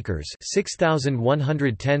 1,509,000 acres,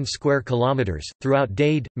 6,110 square kilometers, throughout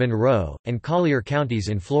Dade, Monroe, and Collier counties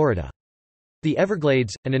in Florida. The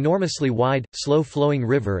Everglades, an enormously wide, slow-flowing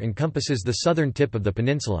river, encompasses the southern tip of the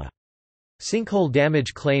peninsula. Sinkhole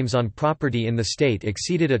damage claims on property in the state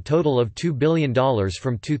exceeded a total of $2 billion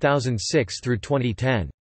from 2006 through 2010.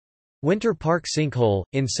 Winter Park Sinkhole,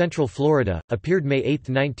 in central Florida, appeared May 8,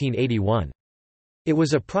 1981. It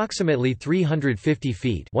was approximately 350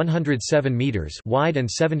 feet 107 meters wide and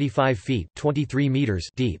 75 feet 23 meters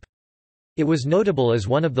deep. It was notable as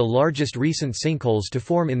one of the largest recent sinkholes to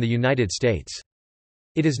form in the United States.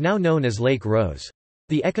 It is now known as Lake Rose.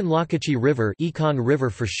 The Econlockhatchee River, Econ River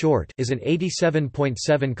for short, is an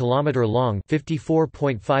 87.7 km long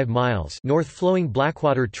 (54.5 miles) north-flowing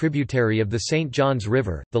Blackwater tributary of the St. Johns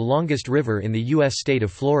River, the longest river in the U.S. state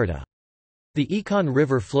of Florida. The Econ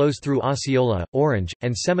River flows through Osceola, Orange,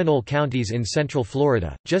 and Seminole counties in central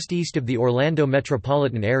Florida, just east of the Orlando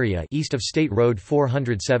metropolitan area east of State Road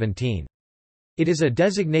 417. It is a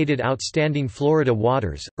designated Outstanding Florida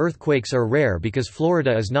Waters. Earthquakes are rare because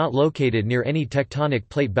Florida is not located near any tectonic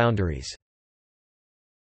plate boundaries.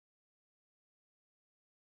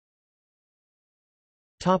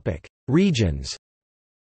 Regions.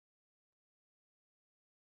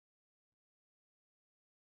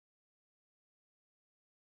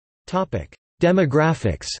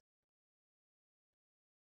 Demographics.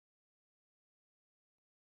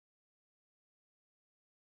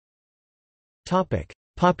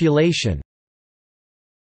 Population.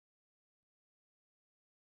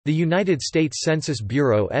 The United States Census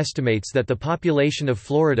Bureau estimates that the population of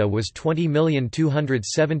Florida was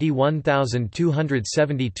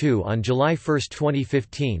 20,271,272 on July 1,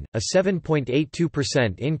 2015, a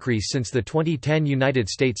 7.82% increase since the 2010 United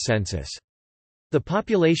States Census. The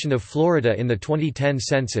population of Florida in the 2010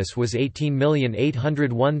 census was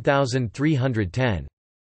 18,801,310.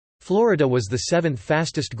 Florida was the seventh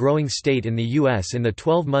fastest growing state in the U.S. in the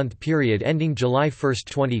 12-month period ending July 1,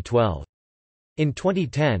 2012. In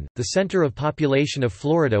 2010, the center of population of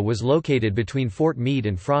Florida was located between Fort Meade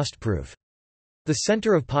and Frostproof. The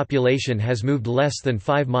center of population has moved less than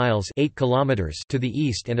 5 miles 8 kilometers to the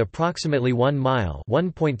east and approximately 1 mile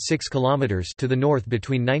 1.6 kilometers to the north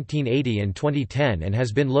between 1980 and 2010 and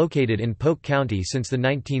has been located in Polk County since the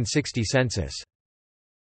 1960 census.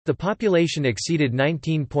 The population exceeded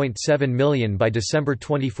 19.7 million by December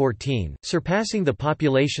 2014, surpassing the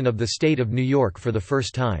population of the state of New York for the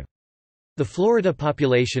first time. The Florida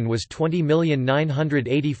population was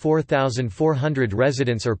 20,984,400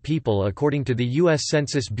 residents or people according to the U.S.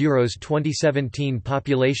 Census Bureau's 2017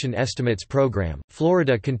 Population Estimates Program.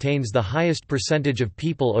 Florida contains the highest percentage of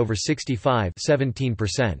people over 65,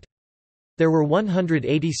 17%. There were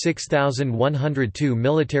 186,102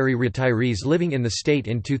 military retirees living in the state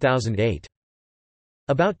in 2008.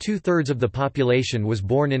 About two-thirds of the population was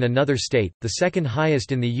born in another state, the second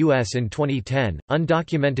highest in the U.S. in 2010.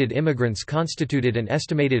 Undocumented immigrants constituted an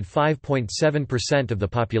estimated 5.7% of the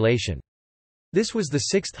population. This was the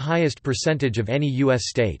sixth highest percentage of any U.S.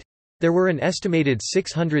 state. There were an estimated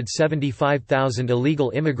 675,000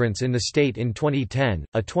 illegal immigrants in the state in 2010.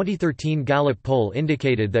 A 2013 Gallup poll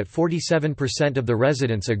indicated that 47% of the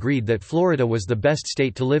residents agreed that Florida was the best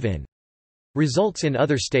state to live in. Results in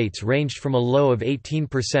other states ranged from a low of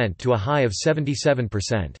 18% to a high of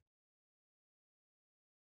 77%.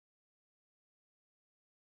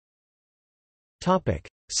 Topic: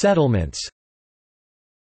 Settlements.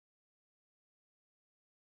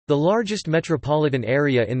 The largest metropolitan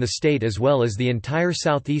area in the state as well as the entire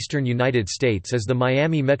southeastern United States is the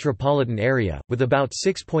Miami metropolitan area, with about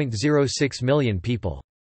 6.06 million people.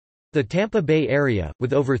 The Tampa Bay area,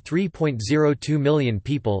 with over 3.02 million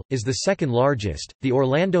people, is the second largest. The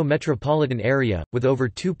Orlando metropolitan area, with over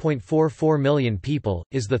 2.44 million people,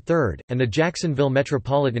 is the third, and the Jacksonville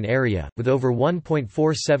metropolitan area, with over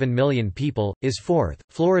 1.47 million people, is fourth.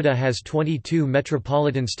 Florida has 22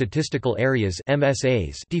 metropolitan statistical areas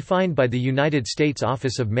 (MSAs) defined by the United States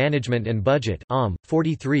Office of Management and Budget (OMB).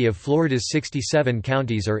 43 of Florida's 67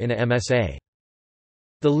 counties are in a MSA.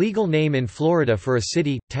 The legal name in Florida for a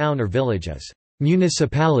city, town or village is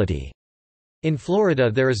municipality. In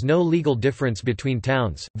Florida there is no legal difference between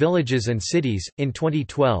towns, villages and cities. In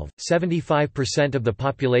 2012, 75% of the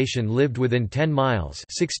population lived within 10 miles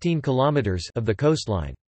 (16 kilometers) of the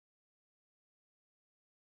coastline.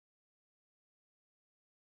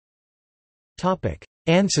 Topic: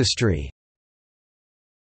 Ancestry.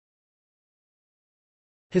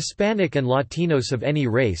 Hispanic and Latinos of any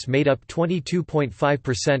race made up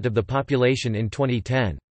 22.5% of the population in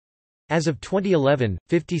 2010. As of 2011,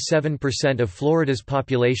 57% of Florida's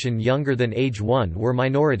population younger than age 1 were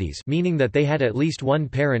minorities, meaning that they had at least one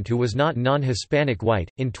parent who was not non-Hispanic white.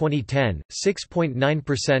 In 2010,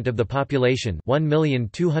 6.9% of the population,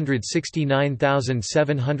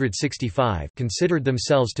 1,269,765, considered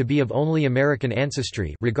themselves to be of only American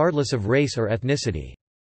ancestry, regardless of race or ethnicity.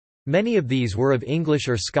 Many of these were of English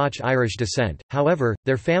or Scotch-Irish descent. However,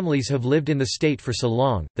 their families have lived in the state for so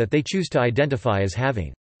long that they choose to identify as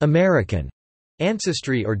having American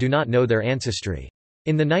ancestry or do not know their ancestry.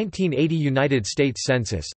 In the 1980 United States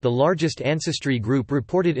Census, the largest ancestry group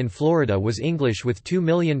reported in Florida was English, with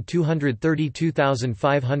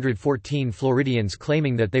 2,232,514 Floridians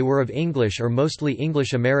claiming that they were of English or mostly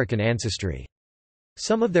English American ancestry.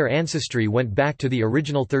 Some of their ancestry went back to the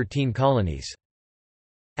original 13 colonies.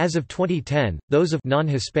 As of 2010, those of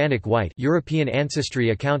non-Hispanic white European ancestry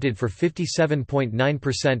accounted for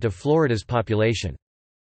 57.9% of Florida's population.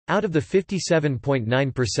 Out of the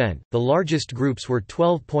 57.9%, the largest groups were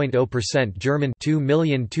 12.0% German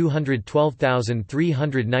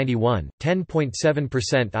 2,212,391,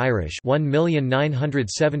 10.7% Irish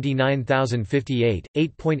 1,979,058,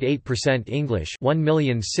 8.8% English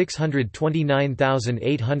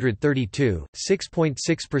 1,629,832,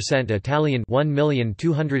 6.6% Italian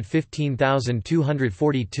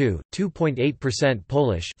 1,215,242, 2.8%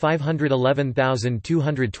 Polish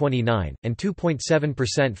 511,229, and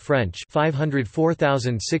 2.7% French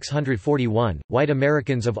 504,641. White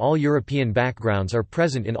Americans of all European backgrounds are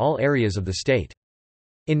present in all areas of the state.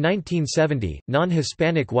 In 1970,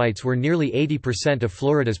 non-Hispanic whites were nearly 80% of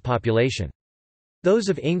Florida's population. Those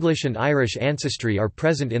of English and Irish ancestry are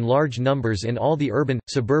present in large numbers in all the urban,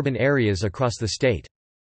 suburban areas across the state.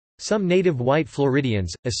 Some native white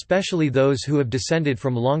Floridians, especially those who have descended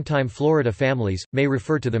from longtime Florida families, may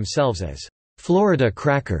refer to themselves as Florida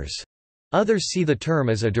crackers. Others see the term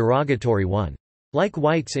as a derogatory one. Like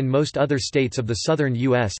whites in most other states of the southern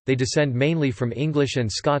U.S., they descend mainly from English and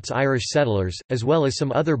Scots-Irish settlers, as well as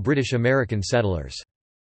some other British American settlers.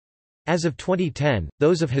 As of 2010,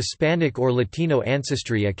 those of Hispanic or Latino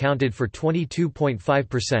ancestry accounted for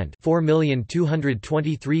 22.5%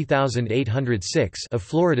 4,223,806 of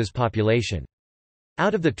Florida's population.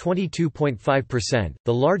 Out of the 22.5%,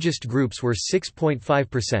 the largest groups were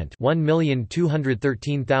 6.5%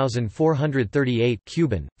 1,213,438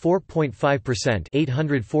 Cuban, 4.5%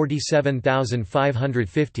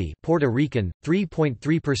 847,550 Puerto Rican,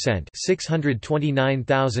 3.3%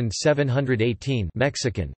 629,718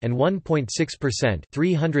 Mexican, and 1.6%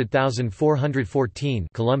 300,414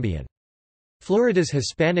 Colombian. Florida's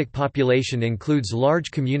Hispanic population includes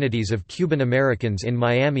large communities of Cuban Americans in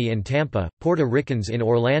Miami and Tampa, Puerto Ricans in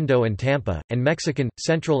Orlando and Tampa, and Mexican,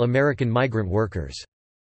 Central American migrant workers.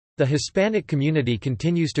 The Hispanic community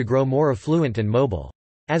continues to grow more affluent and mobile.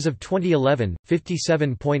 As of 2011,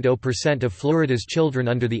 57.0% of Florida's children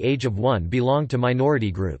under the age of 1 belong to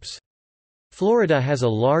minority groups. Florida has a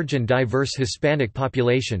large and diverse Hispanic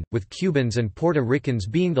population, with Cubans and Puerto Ricans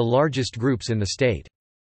being the largest groups in the state.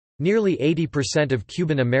 Nearly 80% of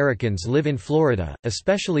Cuban Americans live in Florida,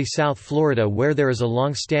 especially South Florida, where there is a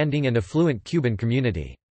long-standing and affluent Cuban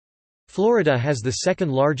community. Florida has the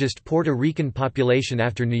second largest Puerto Rican population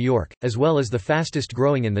after New York, as well as the fastest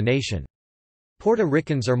growing in the nation. Puerto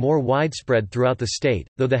Ricans are more widespread throughout the state,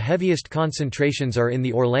 though the heaviest concentrations are in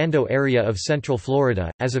the Orlando area of Central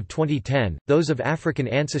Florida. As of 2010, those of African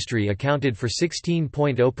ancestry accounted for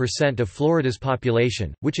 16.0% of Florida's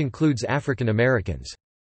population, which includes African Americans.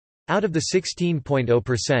 Out of the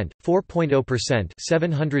 16.0%, 4.0%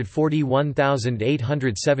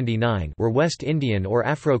 741,879 were West Indian or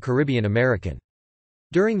Afro-Caribbean American.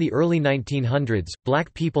 During the early 1900s,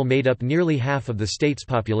 black people made up nearly half of the state's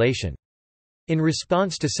population. In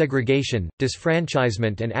response to segregation,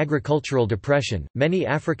 disfranchisement and agricultural depression, many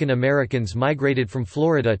African Americans migrated from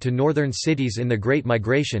Florida to northern cities in the Great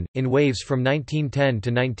Migration, in waves from 1910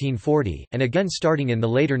 to 1940, and again starting in the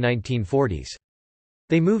later 1940s.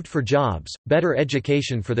 They moved for jobs, better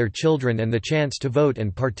education for their children and the chance to vote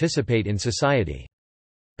and participate in society.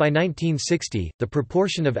 By 1960, the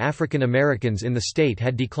proportion of African Americans in the state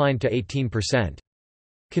had declined to 18%.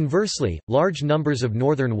 Conversely, large numbers of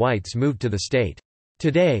northern whites moved to the state.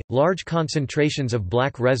 Today, large concentrations of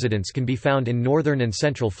black residents can be found in northern and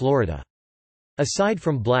central Florida. Aside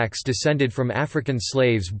from blacks descended from African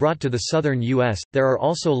slaves brought to the southern U.S., there are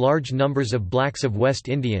also large numbers of blacks of West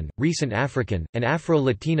Indian, recent African, and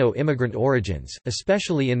Afro-Latino immigrant origins,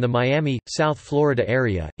 especially in the Miami, South Florida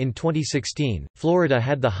area. In 2016, Florida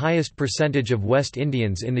had the highest percentage of West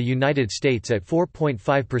Indians in the United States at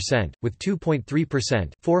 4.5%, with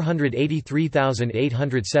 2.3%,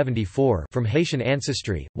 483,874 from Haitian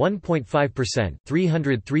ancestry, 1.5%,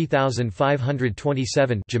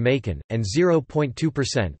 303,527 Jamaican, and 0.2%,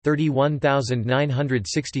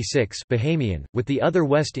 31,966 Bahamian, with the other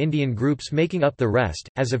West Indian groups making up the rest.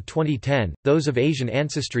 As of 2010, those of Asian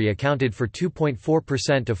ancestry accounted for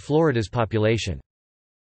 2.4% of Florida's population.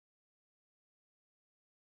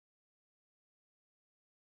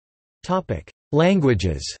 Topic: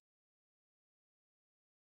 Languages.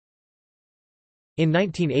 In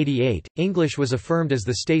 1988, English was affirmed as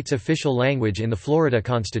the state's official language in the Florida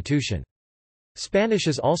Constitution. Spanish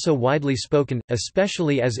is also widely spoken,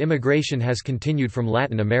 especially as immigration has continued from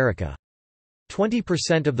Latin America.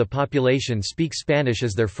 20% of the population speak Spanish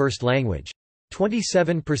as their first language.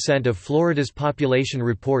 27% of Florida's population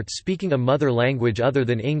report speaking a mother language other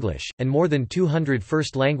than English, and more than 200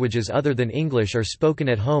 first languages other than English are spoken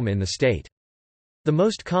at home in the state. The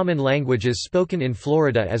most common languages spoken in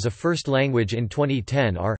Florida as a first language in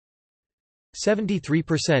 2010 are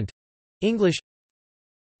 73% English,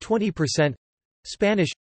 20% Spanish,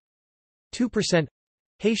 2%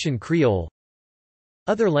 Haitian Creole.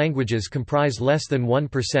 Other languages comprise less than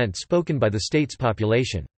 1% spoken by the state's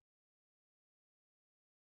population.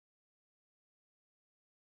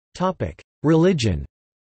 Religion.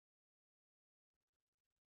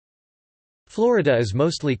 Florida is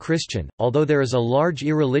mostly Christian, although there is a large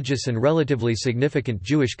irreligious and relatively significant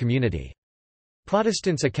Jewish community.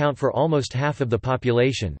 Protestants account for almost half of the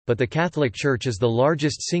population, but the Catholic Church is the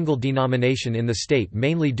largest single denomination in the state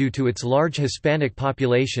mainly due to its large Hispanic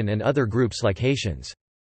population and other groups like Haitians.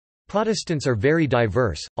 Protestants are very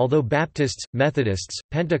diverse, although Baptists, Methodists,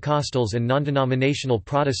 Pentecostals and non-denominational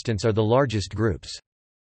Protestants are the largest groups.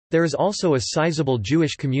 There is also a sizable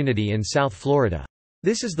Jewish community in South Florida.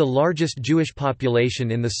 This is the largest Jewish population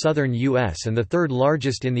in the southern U.S. and the third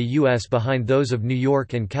largest in the U.S. behind those of New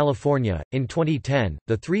York and California. In 2010,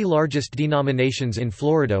 the three largest denominations in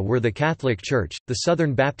Florida were the Catholic Church, the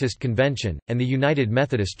Southern Baptist Convention, and the United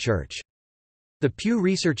Methodist Church. The Pew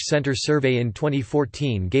Research Center survey in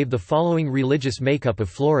 2014 gave the following religious makeup of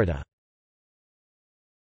Florida.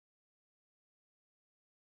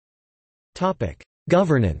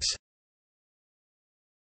 Governance.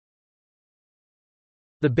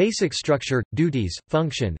 The basic structure, duties,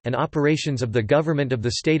 function, and operations of the government of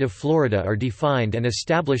the state of Florida are defined and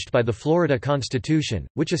established by the Florida Constitution,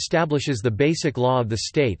 which establishes the basic law of the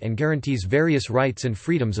state and guarantees various rights and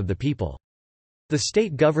freedoms of the people. The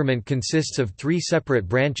state government consists of three separate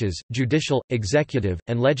branches: judicial, executive,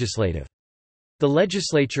 and legislative. The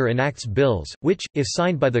legislature enacts bills, which, if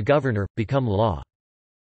signed by the governor, become law.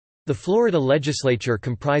 The Florida legislature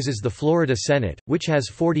comprises the Florida Senate, which has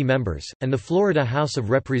 40 members, and the Florida House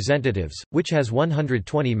of Representatives, which has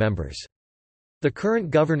 120 members. The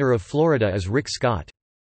current governor of Florida is Rick Scott.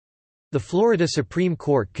 The Florida Supreme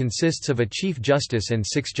Court consists of a Chief Justice and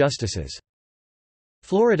 6 justices.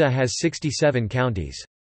 Florida has 67 counties.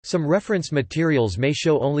 Some reference materials may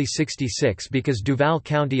show only 66 because Duval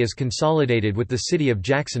County is consolidated with the city of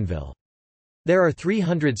Jacksonville. There are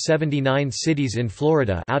 379 cities in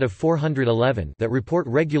Florida out of 411 that report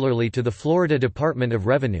regularly to the Florida Department of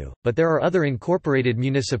Revenue, but there are other incorporated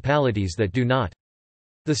municipalities that do not.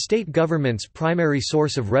 The state government's primary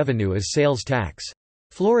source of revenue is sales tax.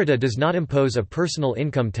 Florida does not impose a personal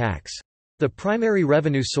income tax. The primary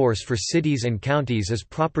revenue source for cities and counties is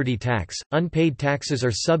property tax. Unpaid taxes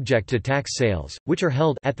are subject to tax sales, which are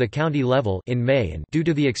held at the county level in May and, due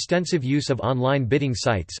to the extensive use of online bidding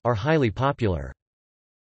sites, are highly popular.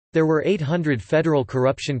 There were 800 federal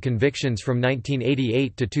corruption convictions from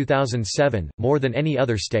 1988 to 2007, more than any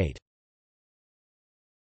other state.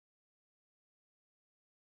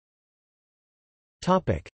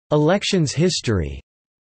 Topic: Elections history.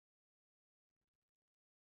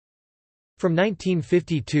 From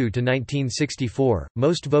 1952 to 1964,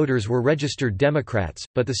 most voters were registered Democrats,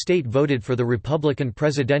 but the state voted for the Republican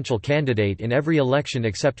presidential candidate in every election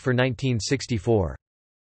except for 1964.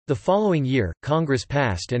 The following year, Congress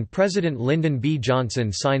passed and President Lyndon B.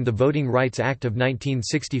 Johnson signed the Voting Rights Act of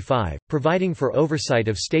 1965, providing for oversight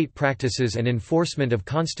of state practices and enforcement of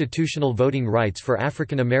constitutional voting rights for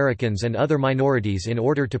African Americans and other minorities in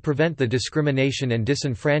order to prevent the discrimination and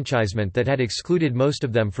disenfranchisement that had excluded most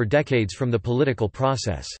of them for decades from the political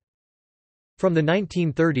process. From the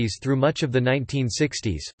 1930s through much of the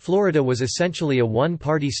 1960s, Florida was essentially a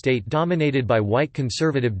one-party state dominated by white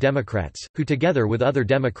conservative Democrats, who together with other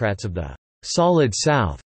Democrats of the Solid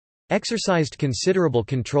South, exercised considerable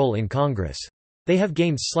control in Congress. They have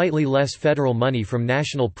gained slightly less federal money from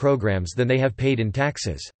national programs than they have paid in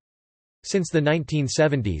taxes. Since the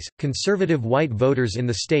 1970s, conservative white voters in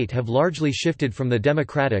the state have largely shifted from the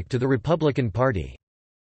Democratic to the Republican Party.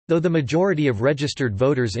 Though the majority of registered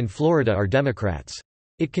voters in Florida are Democrats.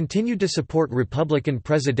 It continued to support Republican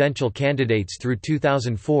presidential candidates through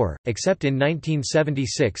 2004, except in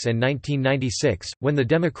 1976 and 1996, when the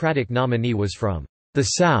Democratic nominee was from the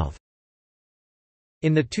South.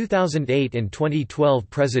 In the 2008 and 2012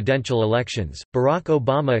 presidential elections, Barack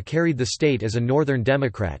Obama carried the state as a Northern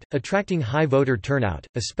Democrat, attracting high voter turnout,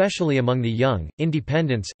 especially among the young,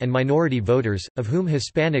 independents, and minority voters, of whom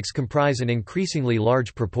Hispanics comprise an increasingly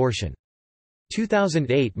large proportion.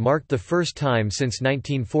 2008 marked the first time since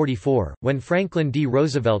 1944, when Franklin D.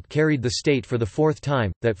 Roosevelt carried the state for the fourth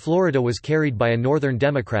time, that Florida was carried by a Northern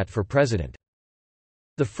Democrat for president.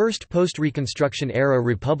 The first post-Reconstruction-era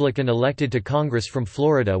Republican elected to Congress from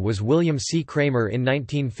Florida was William C. Kramer in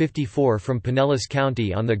 1954 from Pinellas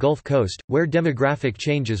County on the Gulf Coast, where demographic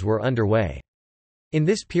changes were underway. In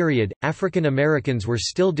this period, African Americans were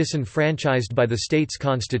still disenfranchised by the state's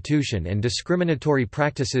constitution and discriminatory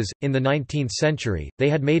practices. In the 19th century, they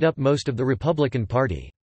had made up most of the Republican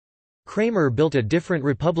Party. Kramer built a different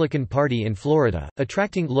Republican Party in Florida,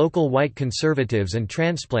 attracting local white conservatives and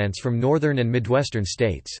transplants from northern and midwestern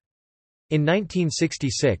states. In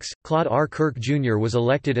 1966, Claude R. Kirk Jr. was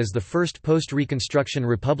elected as the first post-Reconstruction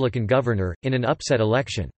Republican governor, in an upset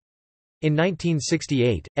election. In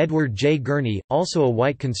 1968, Edward J. Gurney, also a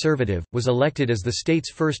white conservative, was elected as the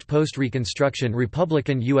state's first post-Reconstruction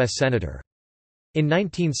Republican U.S. Senator. In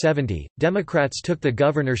 1970, Democrats took the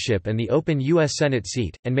governorship and the open U.S. Senate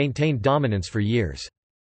seat, and maintained dominance for years.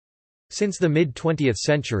 Since the mid-20th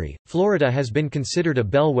century, Florida has been considered a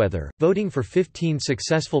bellwether, voting for 15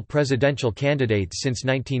 successful presidential candidates since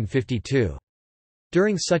 1952.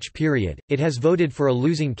 During such period, it has voted for a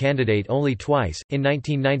losing candidate only twice. In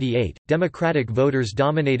 1998, Democratic voters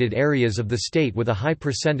dominated areas of the state with a high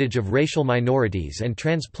percentage of racial minorities and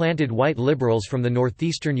transplanted white liberals from the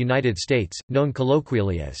northeastern United States, known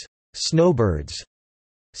colloquially as snowbirds.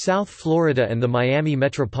 South Florida and the Miami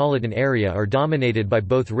metropolitan area are dominated by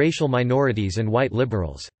both racial minorities and white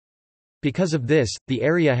liberals. Because of this, the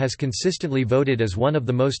area has consistently voted as one of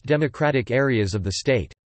the most Democratic areas of the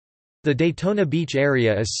state. The Daytona Beach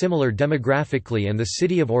area is similar demographically, and the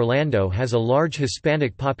city of Orlando has a large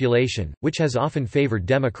Hispanic population, which has often favored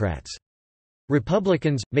Democrats.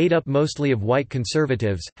 Republicans, made up mostly of white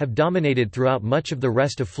conservatives, have dominated throughout much of the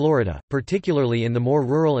rest of Florida, particularly in the more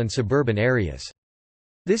rural and suburban areas.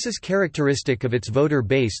 This is characteristic of its voter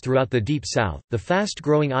base throughout the Deep South, the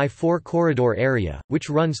fast-growing I-4 corridor area, which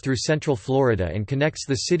runs through central Florida and connects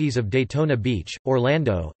the cities of Daytona Beach,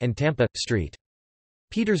 Orlando, and Tampa. St.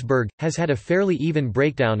 Petersburg, has had a fairly even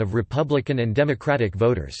breakdown of Republican and Democratic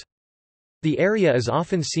voters. The area is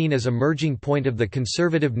often seen as a merging point of the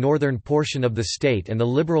conservative northern portion of the state and the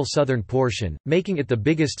liberal southern portion, making it the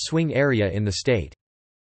biggest swing area in the state.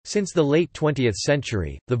 Since the late 20th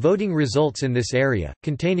century, the voting results in this area,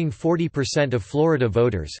 containing 40% of Florida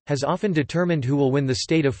voters, has often determined who will win the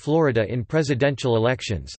state of Florida in presidential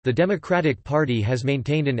elections. The Democratic Party has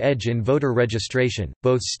maintained an edge in voter registration,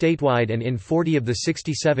 both statewide and in 40 of the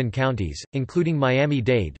 67 counties, including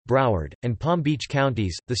Miami-Dade, Broward, and Palm Beach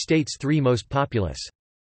counties, the state's three most populous.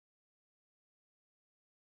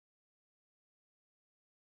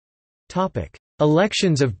 Topic: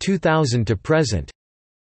 Elections of 2000 to present.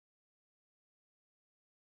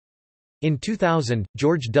 In 2000,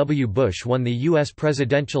 George W. Bush won the U.S.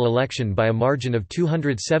 presidential election by a margin of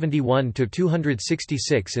 271 to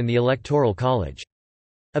 266 in the Electoral College.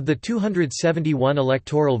 Of the 271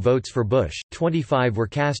 electoral votes for Bush, 25 were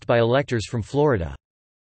cast by electors from Florida.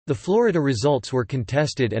 The Florida results were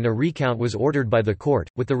contested and a recount was ordered by the court,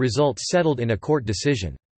 with the results settled in a court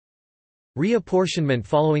decision. Reapportionment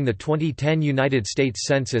following the 2010 United States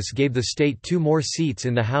Census gave the state 2 more seats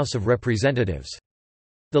in the House of Representatives.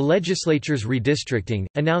 The legislature's redistricting,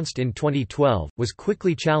 announced in 2012, was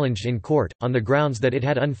quickly challenged in court, on the grounds that it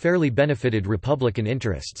had unfairly benefited Republican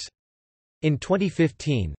interests. In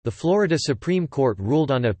 2015, the Florida Supreme Court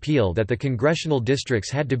ruled on appeal that the congressional districts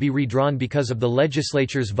had to be redrawn because of the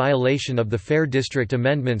legislature's violation of the Fair District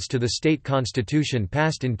amendments to the state constitution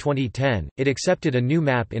passed in 2010. It accepted a new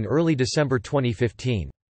map in early December 2015.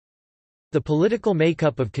 The political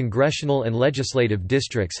makeup of congressional and legislative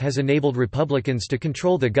districts has enabled Republicans to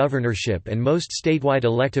control the governorship and most statewide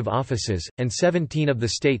elective offices, and 17 of the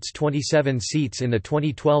state's 27 seats in the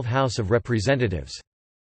 2012 House of Representatives.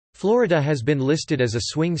 Florida has been listed as a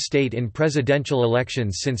swing state in presidential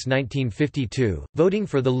elections since 1952, voting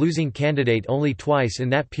for the losing candidate only twice in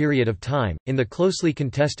that period of time. In the closely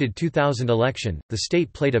contested 2000 election, the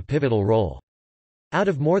state played a pivotal role. Out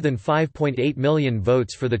of more than 5.8 million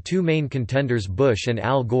votes for the two main contenders Bush and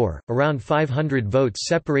Al Gore, around 500 votes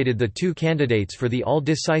separated the two candidates for the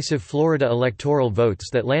all-decisive Florida electoral votes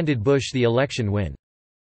that landed Bush the election win.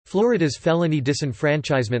 Florida's felony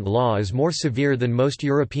disenfranchisement law is more severe than most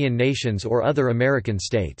European nations or other American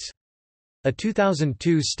states. A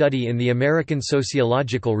 2002 study in the American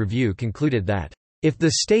Sociological Review concluded that if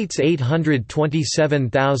the state's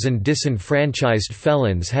 827,000 disenfranchised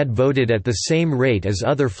felons had voted at the same rate as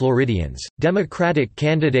other Floridians, Democratic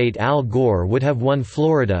candidate Al Gore would have won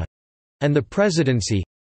Florida—and the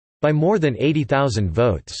presidency—by more than 80,000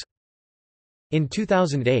 votes. In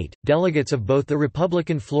 2008, delegates of both the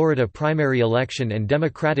Republican Florida primary election and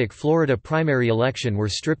Democratic Florida primary election were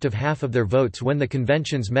stripped of half of their votes when the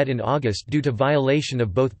conventions met in August due to violation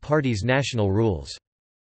of both parties' national rules.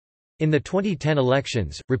 In the 2010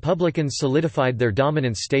 elections, Republicans solidified their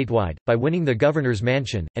dominance statewide, by winning the governor's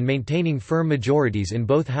mansion, and maintaining firm majorities in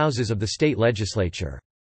both houses of the state legislature.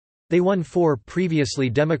 They won 4 previously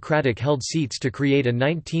Democratic-held seats to create a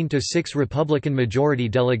 19-6 Republican majority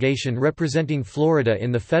delegation representing Florida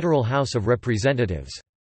in the federal House of Representatives.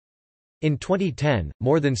 In 2010,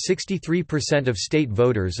 more than 63% of state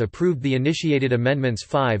voters approved the initiated Amendments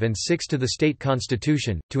 5 and 6 to the state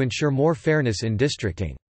constitution, to ensure more fairness in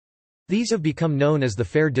districting. These have become known as the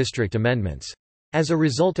Fair District Amendments. As a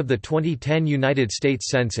result of the 2010 United States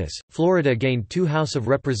Census, Florida gained 2 House of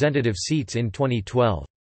Representatives seats in 2012.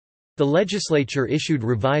 The legislature issued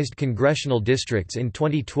revised congressional districts in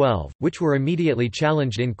 2012, which were immediately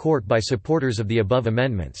challenged in court by supporters of the above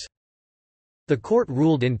amendments. The court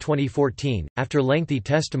ruled in 2014, after lengthy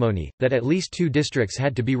testimony, that at least 2 districts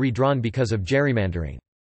had to be redrawn because of gerrymandering.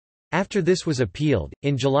 After this was appealed,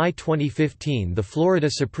 in July 2015 the Florida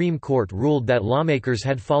Supreme Court ruled that lawmakers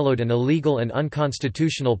had followed an illegal and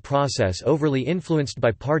unconstitutional process overly influenced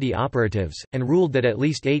by party operatives, and ruled that at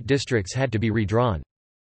least 8 districts had to be redrawn.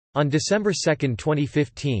 On December 2,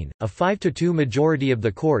 2015, a 5-2 majority of the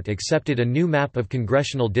court accepted a new map of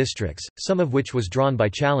congressional districts, some of which was drawn by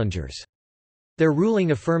challengers. Their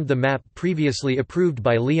ruling affirmed the map previously approved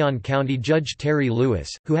by Leon County Judge Terry Lewis,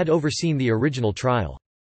 who had overseen the original trial.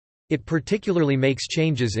 It particularly makes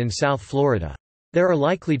changes in South Florida. There are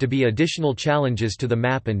likely to be additional challenges to the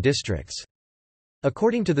map and districts.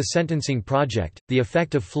 According to the Sentencing Project, the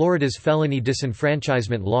effect of Florida's felony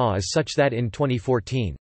disenfranchisement law is such that in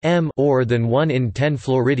 2014, more than 1 in 10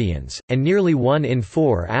 Floridians, and nearly 1 in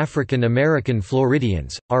 4 African American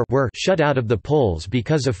Floridians, were shut out of the polls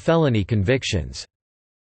because of felony convictions,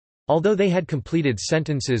 although they had completed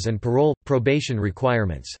sentences and probation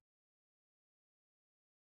requirements.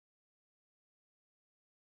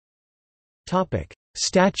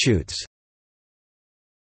 Statutes.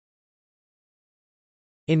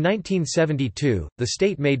 In 1972, the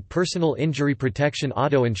state made personal injury protection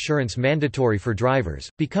auto insurance mandatory for drivers,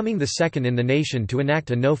 becoming the second in the nation to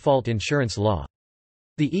enact a no-fault insurance law.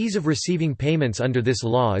 The ease of receiving payments under this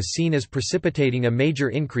law is seen as precipitating a major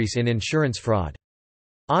increase in insurance fraud.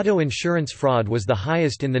 Auto insurance fraud was the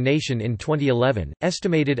highest in the nation in 2011,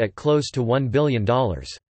 estimated at close to $1 billion.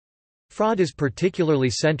 Fraud is particularly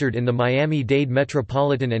centered in the Miami-Dade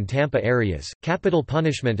metropolitan and Tampa areas. Capital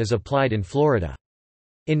punishment is applied in Florida.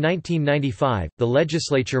 In 1995, the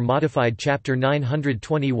legislature modified Chapter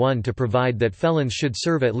 921 to provide that felons should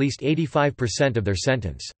serve at least 85% of their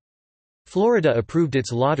sentence. Florida approved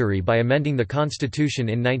its lottery by amending the Constitution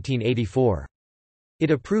in 1984.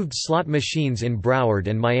 It approved slot machines in Broward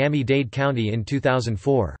and Miami-Dade County in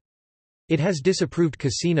 2004. It has disapproved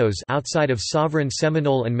casinos outside of sovereign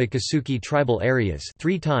Seminole and Miccosukee tribal areas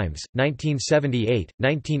 3 times, 1978,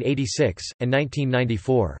 1986, and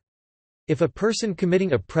 1994. If a person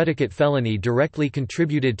committing a predicate felony directly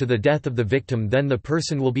contributed to the death of the victim, then the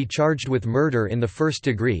person will be charged with murder in the first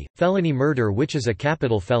degree, felony murder, which is a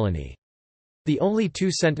capital felony. The only 2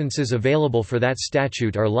 sentences available for that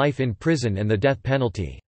statute are life in prison and the death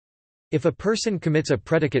penalty. If a person commits a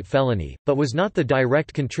predicate felony, but was not the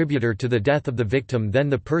direct contributor to the death of the victim, then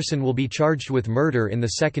the person will be charged with murder in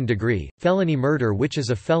the second degree, felony murder, which is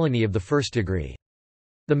a felony of the first degree.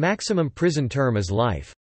 The maximum prison term is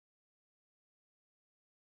life.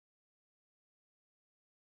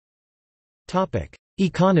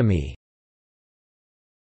 Economy.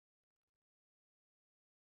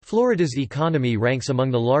 Florida's economy ranks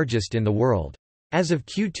among the largest in the world. As of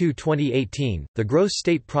Q2 2018, the gross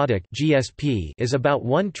state product (GSP) is about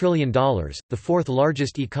 $1 trillion, the fourth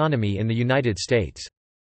largest economy in the United States.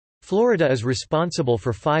 Florida is responsible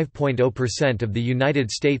for 5.0% of the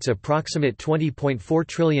United States' approximate $20.4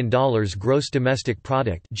 trillion gross domestic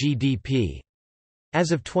product (GDP).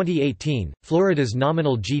 As of 2018, Florida's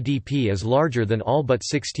nominal GDP is larger than all but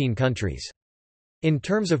 16 countries. In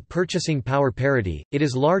terms of purchasing power parity, it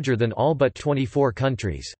is larger than all but 24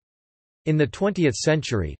 countries. In the 20th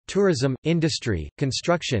century, tourism, industry,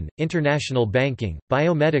 construction, international banking,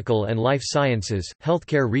 biomedical and life sciences,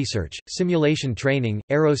 healthcare research, simulation training,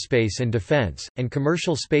 aerospace and defense, and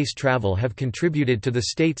commercial space travel have contributed to the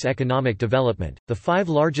state's economic development. The five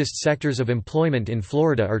largest sectors of employment in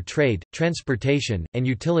Florida are trade, transportation, and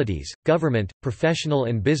utilities, government, professional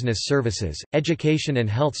and business services, education and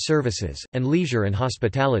health services, and leisure and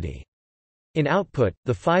hospitality. In output,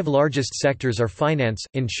 the five largest sectors are finance,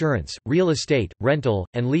 insurance, real estate, rental,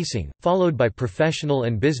 and leasing, followed by professional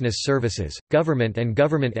and business services, government and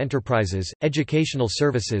government enterprises, educational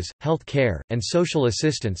services, health care, and social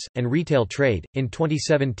assistance, and retail trade. In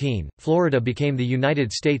 2017, Florida became the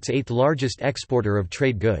United States' eighth largest exporter of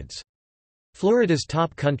trade goods. Florida's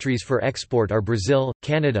top countries for export are Brazil,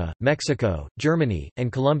 Canada, Mexico, Germany,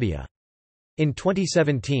 and Colombia. In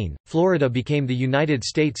 2017, Florida became the United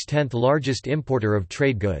States' 10th largest importer of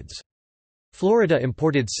trade goods. Florida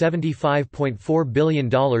imported $75.4 billion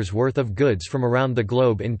worth of goods from around the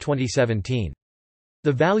globe in 2017.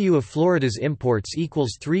 The value of Florida's imports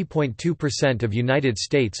equals 3.2% of United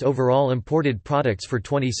States overall imported products for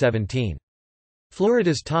 2017.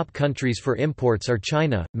 Florida's top countries for imports are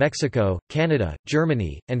China, Mexico, Canada,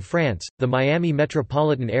 Germany, and France. The Miami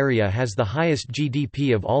metropolitan area has the highest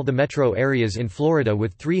GDP of all the metro areas in Florida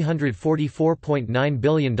with $344.9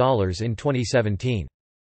 billion in 2017.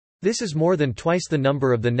 This is more than twice the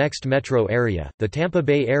number of the next metro area, the Tampa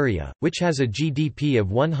Bay area, which has a GDP of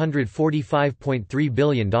 $145.3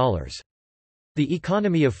 billion. The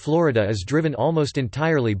economy of Florida is driven almost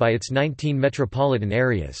entirely by its 19 metropolitan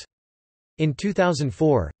areas. In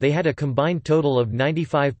 2004, they had a combined total of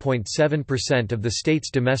 95.7% of the state's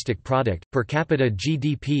domestic product. Per capita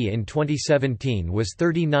GDP in 2017 was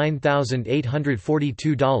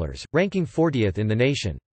 $39,842, ranking 40th in the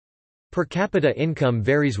nation. Per capita income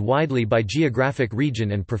varies widely by geographic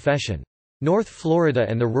region and profession. North Florida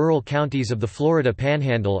and the rural counties of the Florida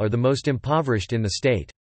Panhandle are the most impoverished in the state.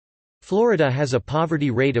 Florida has a poverty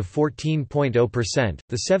rate of 14.0%,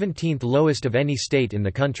 the 17th lowest of any state in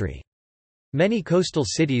the country. Many coastal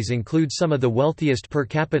cities include some of the wealthiest per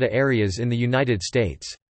capita areas in the United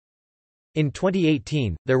States. In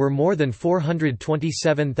 2018, there were more than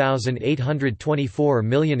 427,824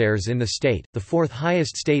 millionaires in the state, the fourth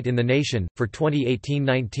highest state in the nation. For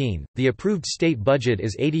 2018-19, the approved state budget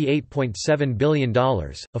is $88.7 billion, a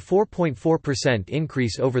 4.4%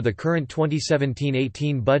 increase over the current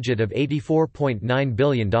 2017-18 budget of $84.9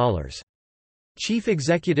 billion. Chief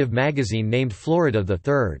Executive Magazine named Florida the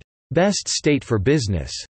third best state for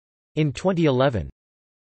business in 2011.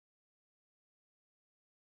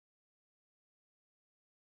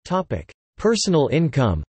 Personal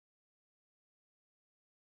income.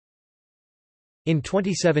 In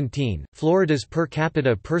 2017, Florida's per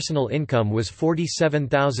capita personal income was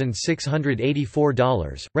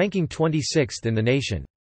 $47,684, ranking 26th in the nation.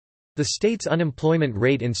 The state's unemployment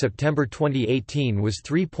rate in September 2018 was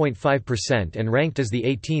 3.5% and ranked as the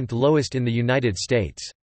 18th lowest in the United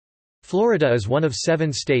States. Florida is one of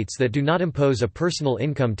 7 states that do not impose a personal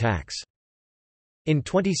income tax. In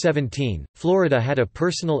 2017, Florida had a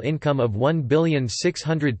personal income of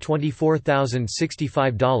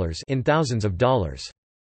 $1,624,065 in thousands of dollars.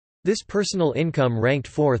 This personal income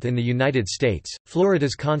ranked 4th in the United States.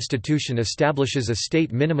 Florida's constitution establishes a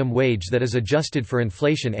state minimum wage that is adjusted for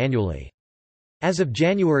inflation annually. As of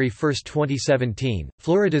January 1, 2017,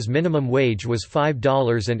 Florida's minimum wage was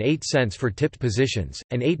 $5.08 for tipped positions,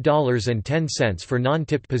 and $8.10 for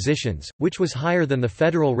non-tipped positions, which was higher than the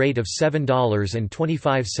federal rate of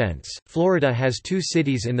 $7.25. Florida has 2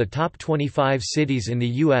 cities in the top 25 cities in the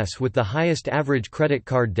U.S. with the highest average credit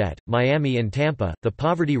card debt, Miami and Tampa. The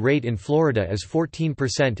poverty rate in Florida is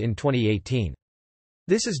 14% in 2018.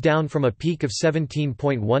 This is down from a peak of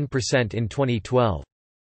 17.1% in 2012.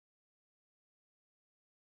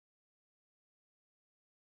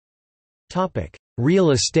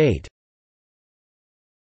 Real estate.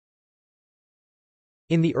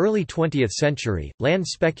 In the early 20th century, land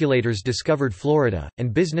speculators discovered Florida,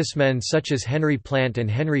 and businessmen such as Henry Plant and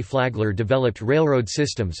Henry Flagler developed railroad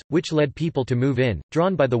systems, which led people to move in,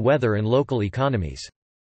 drawn by the weather and local economies.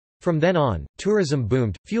 From then on, tourism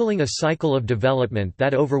boomed, fueling a cycle of development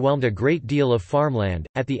that overwhelmed a great deal of farmland.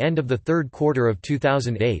 At the end of the third quarter of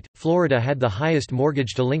 2008, Florida had the highest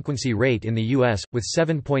mortgage delinquency rate in the U.S., with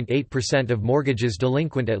 7.8% of mortgages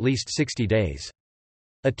delinquent at least 60 days.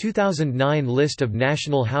 A 2009 list of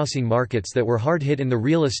national housing markets that were hard hit in the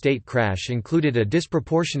real estate crash included a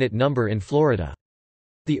disproportionate number in Florida.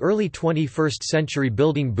 The early 21st century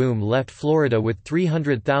building boom left Florida with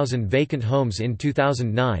 300,000 vacant homes in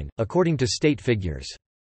 2009, according to state figures.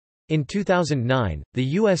 In 2009, the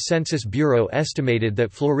U.S. Census Bureau estimated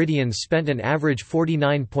that Floridians spent an average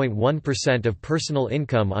 49.1% of personal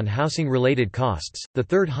income on housing-related costs, the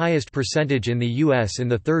third highest percentage in the U.S. In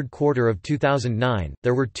the third quarter of 2009,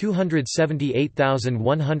 there were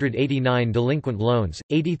 278,189 delinquent loans,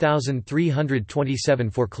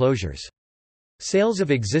 80,327 foreclosures. Sales of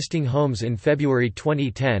existing homes in February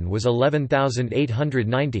 2010 was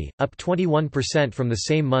 11,890, up 21% from the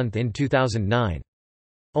same month in 2009.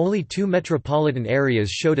 Only two metropolitan areas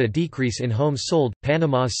showed a decrease in homes sold,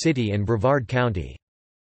 Panama City and Brevard County.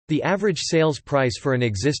 The average sales price for an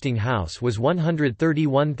existing house was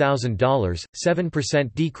 $131,000,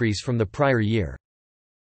 7% decrease from the prior year.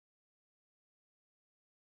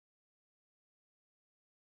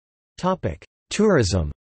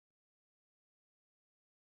 Tourism.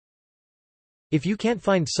 If you can't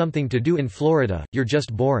find something to do in Florida, you're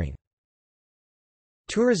just boring.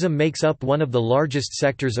 Tourism makes up one of the largest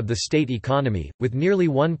sectors of the state economy, with nearly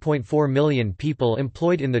 1.4 million people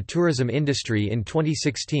employed in the tourism industry in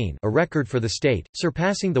 2016, a record for the state,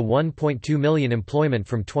 surpassing the 1.2 million employment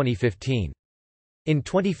from 2015. In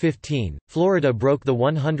 2015, Florida broke the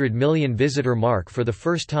 100 million visitor mark for the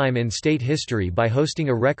first time in state history by hosting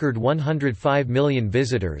a record 105 million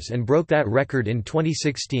visitors and broke that record in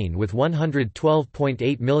 2016 with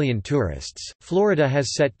 112.8 million tourists. Florida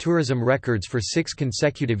has set tourism records for 6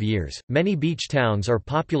 consecutive years. Many beach towns are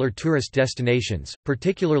popular tourist destinations,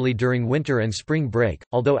 particularly during winter and spring break,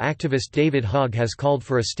 although activist David Hogg has called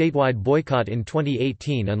for a statewide boycott in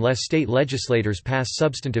 2018 unless state legislators pass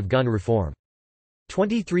substantive gun reform.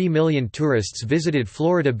 23 million tourists visited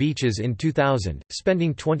Florida beaches in 2000,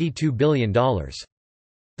 spending $22 billion.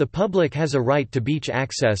 The public has a right to beach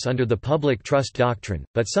access under the public trust doctrine,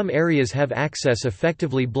 but some areas have access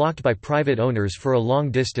effectively blocked by private owners for a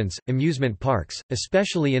long distance. Amusement parks,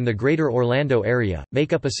 especially in the greater Orlando area,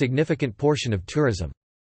 make up a significant portion of tourism.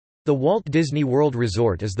 The Walt Disney World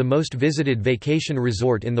Resort is the most visited vacation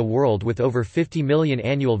resort in the world with over 50 million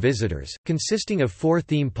annual visitors, consisting of 4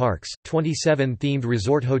 theme parks, 27 themed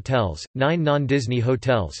resort hotels, 9 non-Disney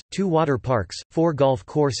hotels, 2 water parks, 4 golf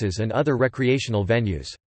courses and other recreational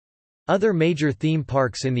venues. Other major theme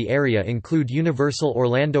parks in the area include Universal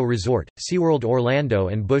Orlando Resort, SeaWorld Orlando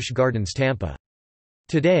and Busch Gardens Tampa.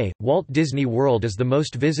 Today, Walt Disney World is the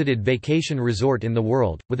most visited vacation resort in the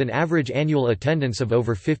world, with an average annual attendance of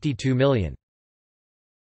over 52 million.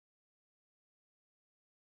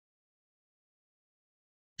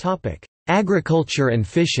 Agriculture and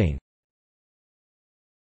fishing.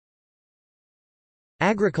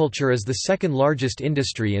 Agriculture is the second largest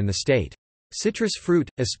industry in the state. Citrus fruit,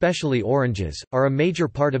 especially oranges, are a major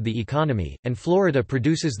part of the economy, and Florida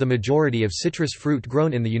produces the majority of citrus fruit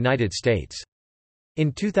grown in the United States.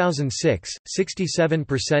 In 2006,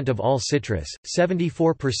 67% of all citrus,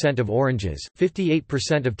 74% of oranges,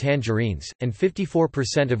 58% of tangerines, and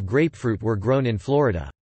 54% of grapefruit were grown in Florida.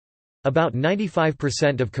 About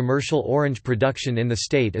 95% of commercial orange production in the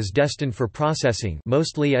state is destined for processing,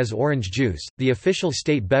 mostly as orange juice, the official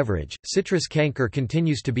state beverage. Citrus canker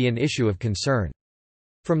continues to be an issue of concern.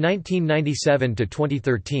 From 1997 to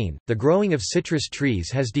 2013, the growing of citrus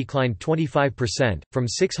trees has declined 25%, from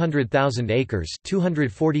 600,000 acres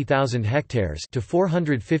 (240,000 hectares) to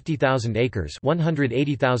 450,000 acres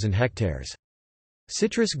 (180,000 hectares).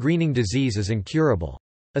 Citrus greening disease is incurable.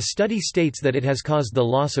 A study states that it has caused the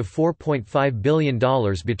loss of $4.5 billion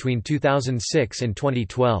between 2006 and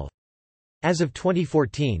 2012. As of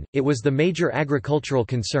 2014, it was the major agricultural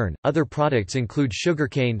concern. Other products include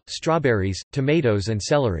sugarcane, strawberries, tomatoes, and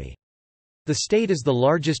celery. The state is the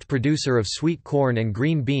largest producer of sweet corn and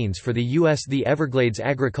green beans for the U.S. The Everglades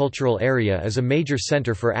agricultural area is a major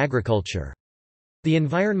center for agriculture. The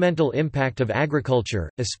environmental impact of agriculture,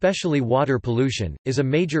 especially water pollution, is a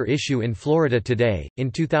major issue in Florida today.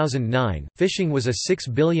 In 2009, fishing was a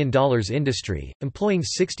 $6 billion industry, employing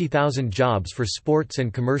 60,000 jobs for sports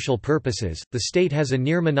and commercial purposes. The state has a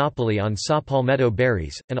near monopoly on saw palmetto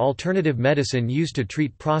berries, an alternative medicine used to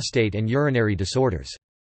treat prostate and urinary disorders.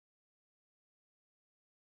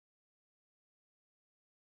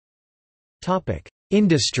 Topic: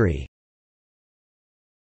 Industry.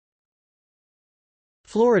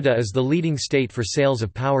 Florida is the leading state for sales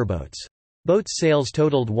of powerboats. Boat sales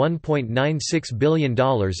totaled $1.96 billion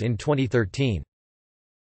in 2013.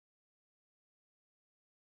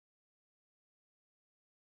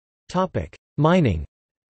 Mining.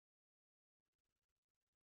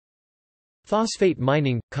 Phosphate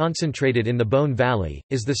mining, concentrated in the Bone Valley,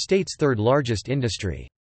 is the state's third largest industry.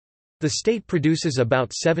 The state produces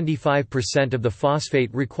about 75% of the phosphate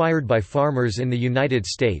required by farmers in the United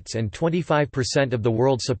States and 25% of the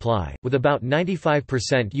world supply, with about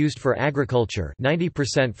 95% used for agriculture,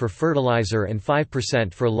 90% for fertilizer and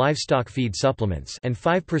 5% for livestock feed supplements, and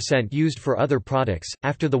 5% used for other products.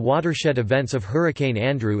 After the watershed events of Hurricane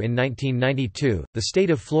Andrew in 1992, the state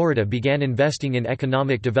of Florida began investing in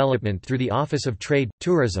economic development through the Office of Trade,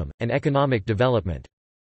 Tourism, and Economic Development.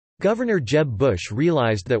 Governor Jeb Bush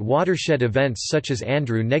realized that watershed events such as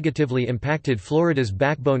Andrew negatively impacted Florida's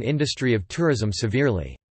backbone industry of tourism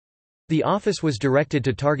severely. The office was directed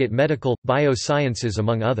to target medical, biosciences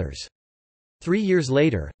among others. 3 years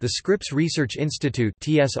later, the Scripps Research Institute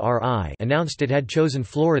announced it had chosen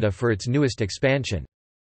Florida for its newest expansion.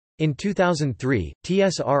 In 2003,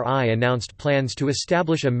 TSRI announced plans to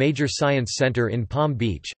establish a major science center in Palm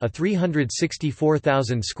Beach, a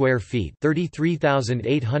 364,000 square feet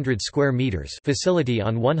 (33,800 square meters) facility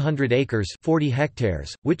on 100 acres (40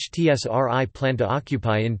 hectares), which TSRI planned to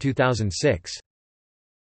occupy in 2006.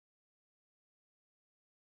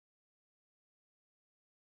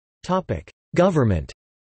 Topic: Government.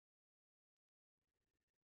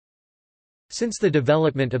 Since the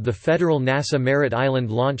development of the federal NASA Merritt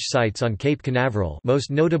Island launch sites on Cape Canaveral,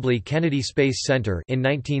 most notably Kennedy Space Center, in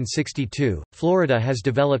 1962, Florida has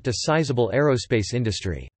developed a sizable aerospace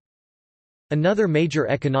industry. Another major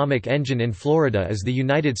economic engine in Florida is the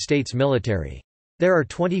United States military. There are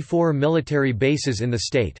 24 military bases in the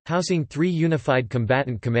state, housing 3 Unified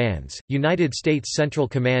Combatant Commands, United States Central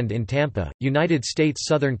Command in Tampa, United States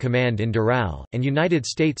Southern Command in Doral, and United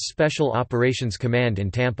States Special Operations Command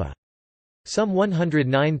in Tampa. Some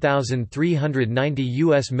 109,390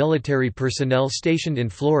 U.S. military personnel stationed in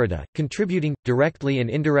Florida, contributing, directly and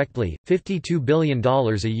indirectly, $52 billion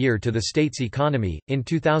a year to the state's economy. In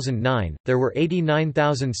 2009, there were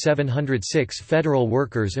 89,706 federal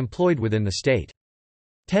workers employed within the state.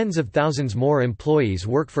 Tens of thousands more employees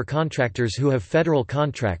work for contractors who have federal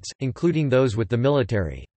contracts, including those with the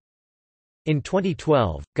military. In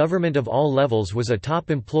 2012, government of all levels was a top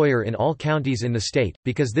employer in all counties in the state,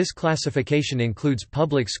 because this classification includes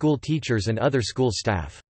public school teachers and other school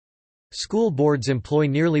staff. School boards employ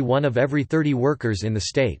nearly 1 of every 30 workers in the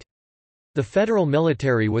state. The federal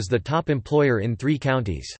military was the top employer in 3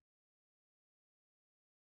 counties.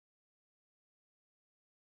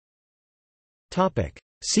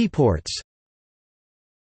 Seaports.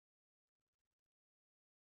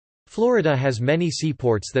 Florida has many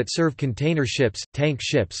seaports that serve container ships, tank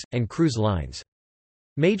ships, and cruise lines.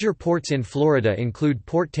 Major ports in Florida include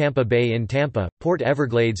Port Tampa Bay in Tampa, Port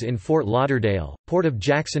Everglades in Fort Lauderdale, Port of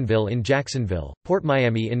Jacksonville in Jacksonville, Port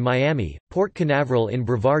Miami in Miami, Port Canaveral in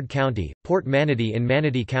Brevard County, Port Manatee in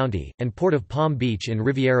Manatee County, and Port of Palm Beach in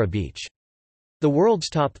Riviera Beach. The world's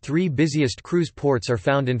top 3 busiest cruise ports are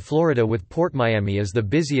found in Florida, with Port Miami as the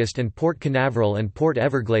busiest and Port Canaveral and Port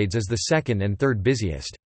Everglades as the second and third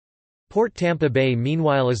busiest. Port Tampa Bay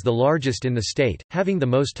meanwhile is the largest in the state, having the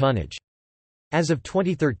most tonnage. As of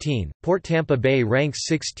 2013, Port Tampa Bay ranks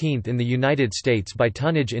 16th in the United States by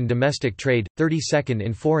tonnage in domestic trade, 32nd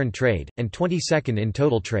in foreign trade, and 22nd in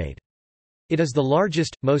total trade. It is the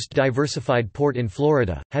largest, most diversified port in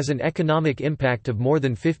Florida, has an economic impact of more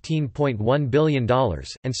than $15.1 billion,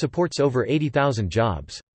 and supports over 80,000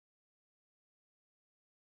 jobs.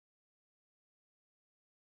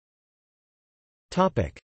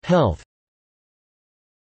 Health.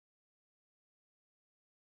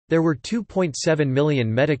 There were 2.7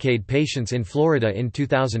 million Medicaid patients in Florida in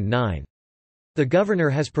 2009. The governor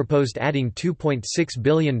has proposed adding $2.6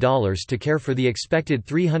 billion to care for the expected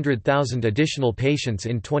 300,000 additional patients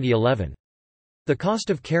in 2011. The cost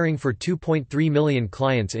of caring for 2.3 million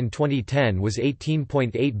clients in 2010 was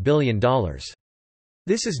 $18.8 billion.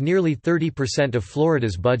 This is nearly 30% of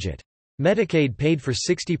Florida's budget. Medicaid paid for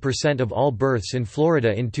 60% of all births in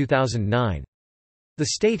Florida in 2009. The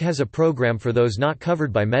state has a program for those not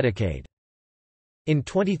covered by Medicaid. In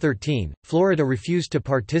 2013, Florida refused to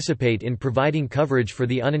participate in providing coverage for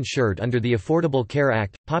the uninsured under the Affordable Care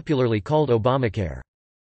Act, popularly called Obamacare.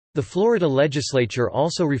 The Florida legislature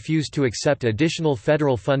also refused to accept additional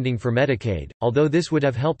federal funding for Medicaid, although this would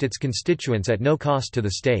have helped its constituents at no cost to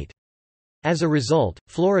the state. As a result,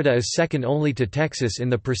 Florida is second only to Texas in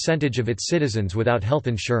the percentage of its citizens without health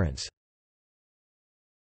insurance.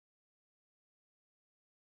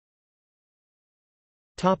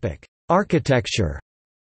 Architecture.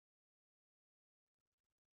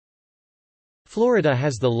 Florida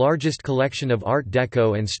has the largest collection of Art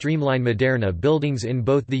Deco and Streamline Moderna buildings in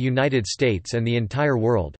both the United States and the entire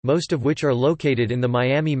world, most of which are located in the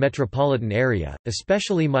Miami metropolitan area,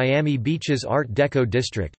 especially Miami Beach's Art Deco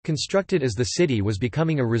district, constructed as the city was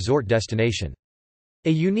becoming a resort destination. A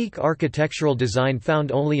unique architectural design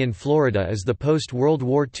found only in Florida is the post-World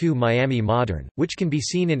War II Miami Modern, which can be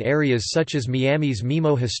seen in areas such as Miami's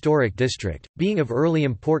Mimo Historic District. Being of early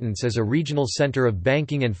importance as a regional center of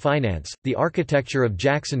banking and finance, the architecture of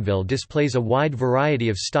Jacksonville displays a wide variety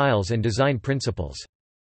of styles and design principles.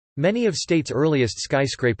 Many of state's earliest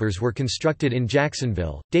skyscrapers were constructed in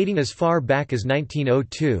Jacksonville, dating as far back as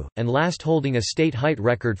 1902, and last holding a state height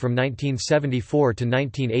record from 1974 to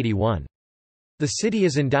 1981. The city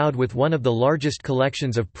is endowed with one of the largest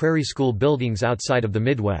collections of prairie school buildings outside of the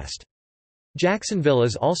Midwest. Jacksonville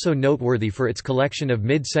is also noteworthy for its collection of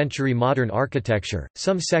mid-century modern architecture.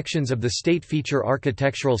 Some sections of the state feature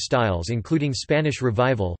architectural styles including Spanish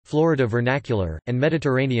Revival, Florida Vernacular, and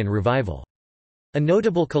Mediterranean Revival. A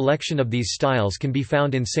notable collection of these styles can be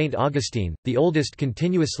found in St. Augustine, the oldest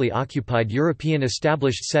continuously occupied European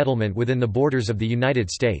established settlement within the borders of the United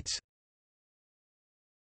States.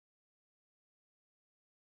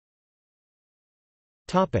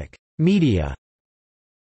 Media.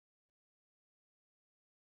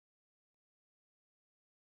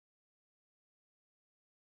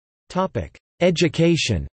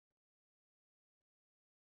 Education.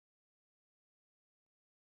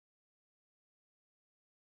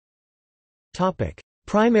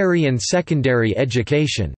 Primary and secondary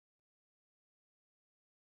education.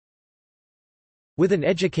 With an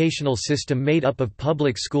educational system made up of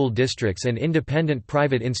public school districts and independent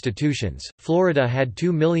private institutions, Florida had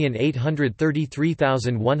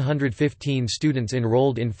 2,833,115 students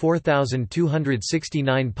enrolled in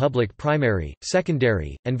 4,269 public primary,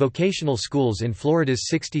 secondary, and vocational schools in Florida's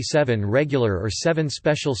 67 regular or 7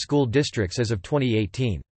 special school districts as of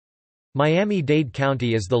 2018. Miami-Dade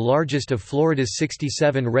County is the largest of Florida's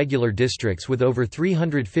 67 regular districts with over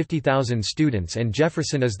 350,000 students, and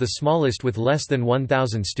Jefferson is the smallest with less than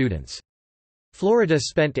 1,000 students. Florida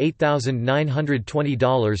spent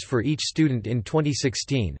 $8,920 for each student in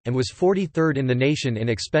 2016, and was 43rd in the nation in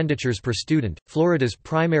expenditures per student. Florida's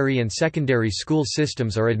primary and secondary school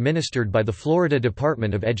systems are administered by the Florida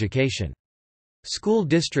Department of Education. School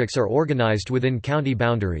districts are organized within county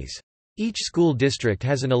boundaries. Each school district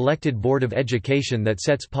has an elected Board of Education that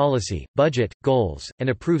sets policy, budget, goals, and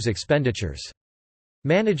approves expenditures.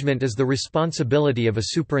 Management is the responsibility of a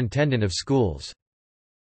superintendent of schools.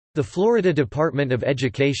 The Florida Department of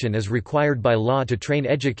Education is required by law to train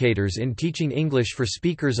educators in teaching English for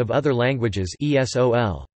speakers of other languages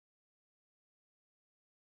 (ESOL).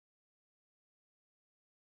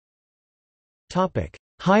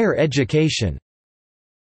 Higher education.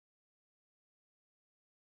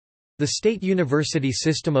 The State University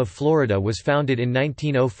System of Florida was founded in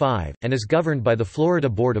 1905, and is governed by the Florida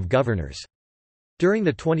Board of Governors. During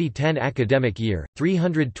the 2010 academic year,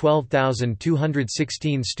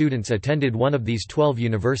 312,216 students attended one of these 12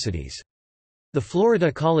 universities. The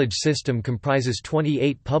Florida college system comprises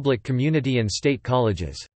 28 public community and state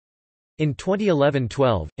colleges. In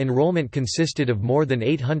 2011-12, enrollment consisted of more than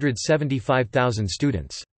 875,000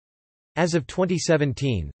 students. As of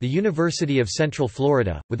 2017, the University of Central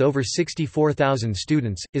Florida, with over 64,000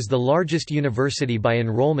 students, is the largest university by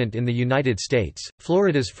enrollment in the United States.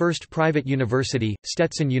 Florida's first private university,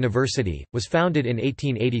 Stetson University, was founded in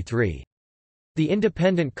 1883. The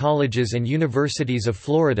Independent Colleges and Universities of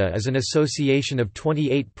Florida is an association of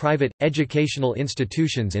 28 private, educational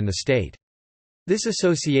institutions in the state. This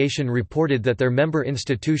association reported that their member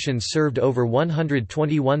institutions served over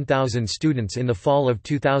 121,000 students in the fall of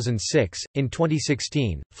 2006. In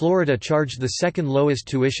 2016, Florida charged the second lowest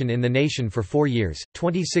tuition in the nation for 4 years,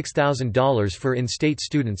 $26,000 for in-state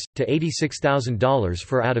students, to $86,000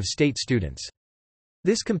 for out-of-state students.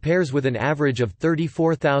 This compares with an average of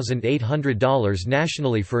 $34,800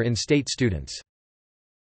 nationally for in-state students.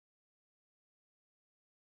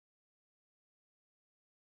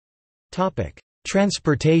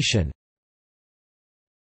 Transportation.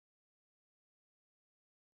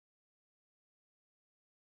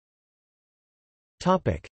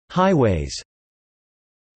 Highways.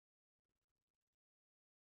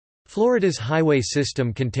 Florida's highway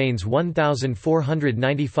system contains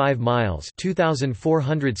 1,495 miles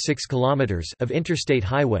 (2,406 kilometers) of interstate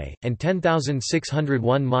highway, and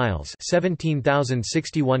 10,601 miles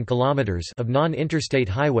 (17,061 kilometers) of non-interstate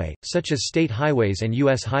highway, such as state highways and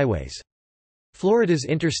U.S. highways. Florida's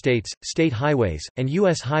interstates, state highways, and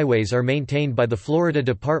U.S. highways are maintained by the Florida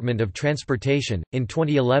Department of Transportation. In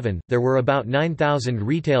 2011, there were about 9,000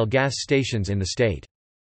 retail gas stations in the state.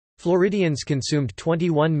 Floridians consumed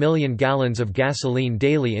 21 million gallons of gasoline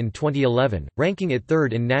daily in 2011, ranking it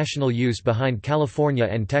third in national use behind California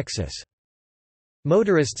and Texas.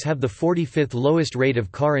 Motorists have the 45th lowest rate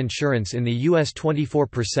of car insurance in the U.S.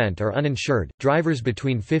 24% are uninsured. Drivers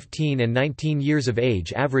between 15 and 19 years of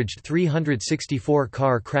age averaged 364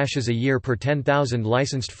 car crashes a year per 10,000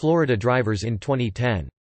 licensed Florida drivers in 2010.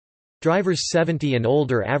 Drivers 70 and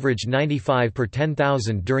older averaged 95 per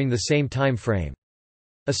 10,000 during the same time frame.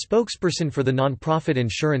 A spokesperson for the nonprofit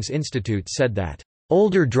Insurance Institute said that,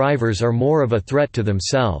 "Older drivers are more of a threat to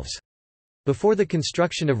themselves." Before the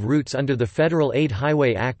construction of routes under the Federal Aid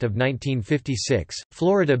Highway Act of 1956,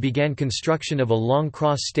 Florida began construction of a long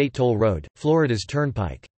cross-state toll road, Florida's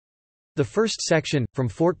Turnpike. The first section, from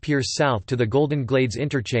Fort Pierce south to the Golden Glades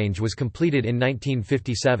Interchange, was completed in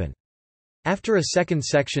 1957. After a second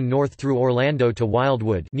section north through Orlando to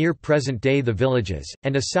Wildwood near present-day The Villages,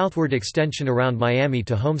 and a southward extension around Miami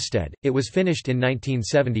to Homestead, it was finished in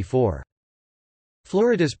 1974.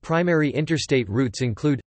 Florida's primary interstate routes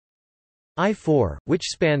include I-4, which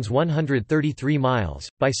spans 133 miles,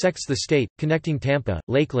 bisects the state, connecting Tampa,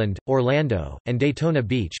 Lakeland, Orlando, and Daytona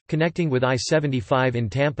Beach, connecting with I-75 in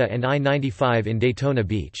Tampa and I-95 in Daytona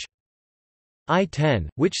Beach. I-10,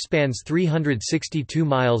 which spans 362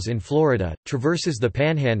 miles in Florida, traverses the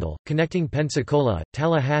Panhandle, connecting Pensacola,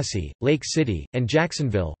 Tallahassee, Lake City, and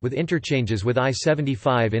Jacksonville, with interchanges with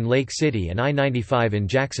I-75 in Lake City and I-95 in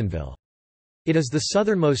Jacksonville. It is the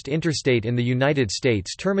southernmost interstate in the United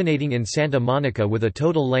States, terminating in Santa Monica with a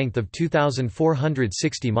total length of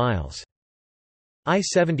 2,460 miles.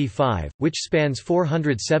 I-75, which spans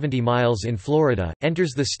 470 miles in Florida,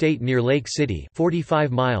 enters the state near Lake City,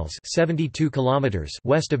 45 miles (72 kilometers)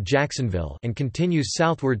 west of Jacksonville, and continues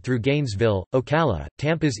southward through Gainesville, Ocala,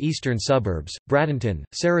 Tampa's eastern suburbs, Bradenton,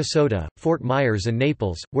 Sarasota, Fort Myers and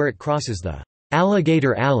Naples, where it crosses the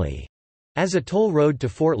Alligator Alley as a toll road to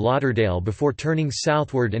Fort Lauderdale before turning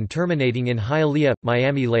southward and terminating in Hialeah,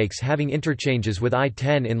 Miami Lakes, having interchanges with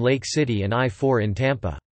I-10 in Lake City and I-4 in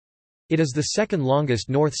Tampa. It is the second longest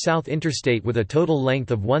north-south interstate with a total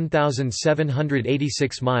length of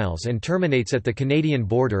 1,786 miles and terminates at the Canadian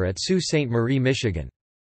border at Sault Ste. Marie, Michigan.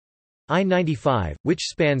 I-95, which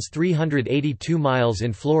spans 382 miles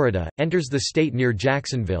in Florida, enters the state near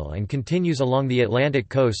Jacksonville and continues along the Atlantic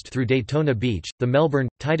coast through Daytona Beach, the Melbourne,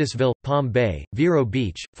 Titusville, Palm Bay, Vero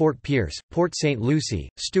Beach, Fort Pierce, Port St. Lucie,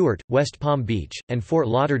 Stewart, West Palm Beach, and Fort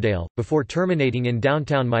Lauderdale, before terminating in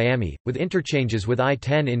downtown Miami, with interchanges with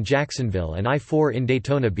I-10 in Jacksonville and I-4 in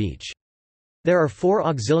Daytona Beach. There are 4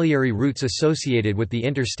 auxiliary routes associated with the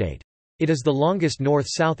interstate. It is the longest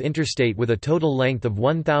north-south interstate with a total length of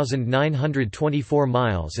 1,924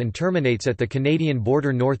 miles and terminates at the Canadian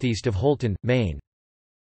border northeast of Houlton, Maine.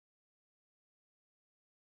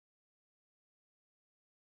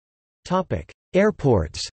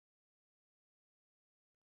 Airports.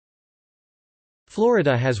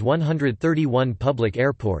 Florida has 131 public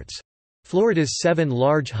airports. Florida's 7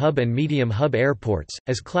 large hub and medium hub airports,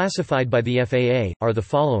 as classified by the FAA, are the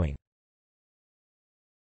following.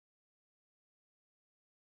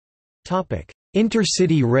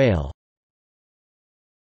 Intercity rail.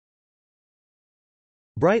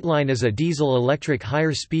 Brightline is a diesel-electric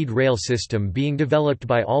higher-speed rail system being developed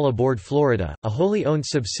by All Aboard Florida, a wholly owned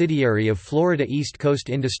subsidiary of Florida East Coast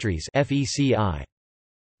Industries (FECI).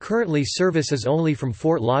 Currently service is only from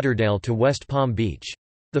Fort Lauderdale to West Palm Beach.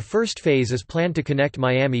 The first phase is planned to connect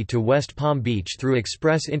Miami to West Palm Beach through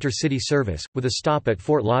express intercity service, with a stop at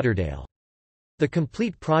Fort Lauderdale. The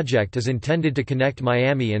complete project is intended to connect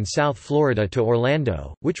Miami and South Florida to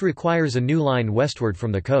Orlando, which requires a new line westward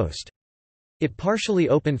from the coast. It partially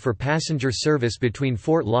opened for passenger service between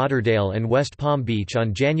Fort Lauderdale and West Palm Beach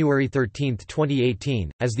on January 13,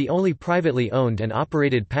 2018, as the only privately owned and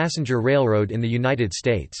operated passenger railroad in the United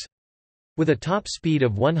States. With a top speed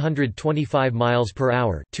of 125 miles per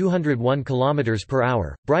hour, 201 kilometers per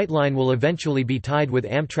hour, Brightline will eventually be tied with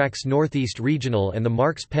Amtrak's Northeast Regional and the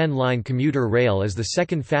Marks Penn Line commuter rail as the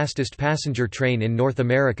second fastest passenger train in North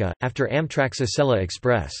America, after Amtrak's Acela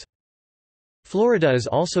Express. Florida is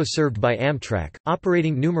also served by Amtrak,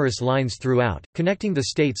 operating numerous lines throughout, connecting the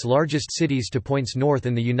state's largest cities to points north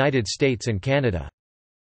in the United States and Canada.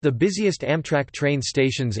 The busiest Amtrak train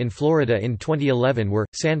stations in Florida in 2011 were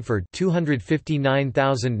Sanford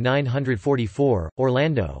 259,944,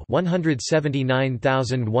 Orlando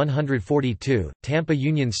 179,142, Tampa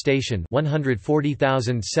Union Station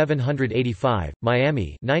 140,785,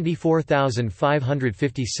 Miami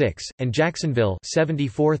 94,556, and Jacksonville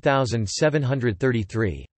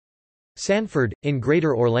 74,733. Sanford, in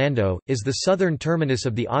Greater Orlando, is the southern terminus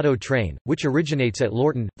of the Otto train, which originates at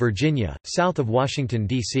Lorton, Virginia, south of Washington,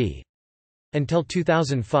 D.C. Until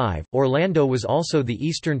 2005, Orlando was also the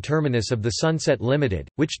eastern terminus of the Sunset Limited,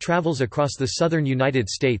 which travels across the southern United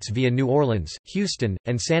States via New Orleans, Houston,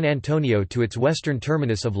 and San Antonio to its western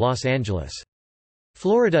terminus of Los Angeles.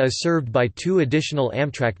 Florida is served by two additional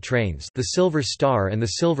Amtrak trains, the Silver Star and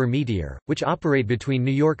the Silver Meteor, which operate between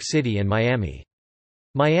New York City and Miami.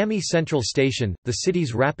 Miami Central Station, the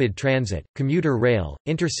city's rapid transit, commuter rail,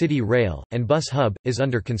 intercity rail, and bus hub, is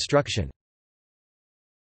under construction.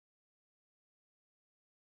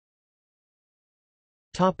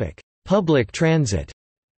 Public transit.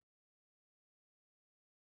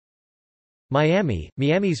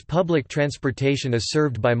 Miami's public transportation is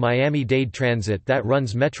served by Miami-Dade Transit that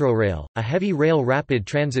runs Metrorail, a heavy rail rapid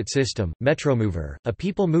transit system, Metromover, a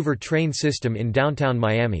people mover train system in downtown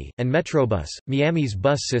Miami, and Metrobus, Miami's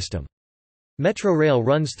bus system. Metrorail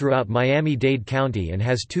runs throughout Miami-Dade County and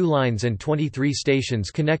has 2 lines and 23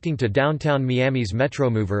 stations connecting to downtown Miami's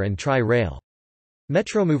Metromover and Tri-Rail.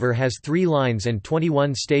 Metromover has 3 lines and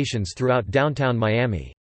 21 stations throughout downtown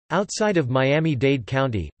Miami. Outside of Miami-Dade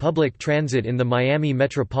County, public transit in the Miami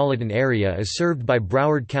metropolitan area is served by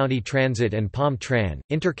Broward County Transit and Palm Tran.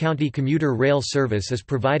 Intercounty commuter rail service is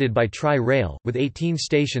provided by Tri-Rail, with 18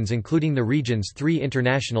 stations including the region's 3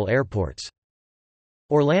 international airports.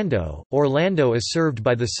 Orlando is served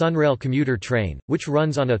by the Sunrail commuter train, which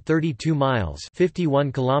runs on a 32 miles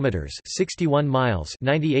 51 kilometers 61 miles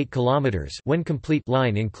 98 kilometers when complete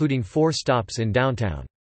line including 4 stops in downtown.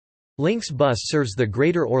 Lynx Bus serves the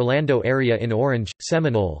greater Orlando area in Orange,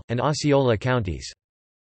 Seminole, and Osceola counties.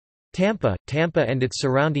 Tampa and its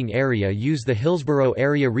surrounding area use the Hillsborough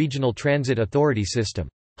Area Regional Transit Authority system,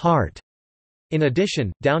 HART. In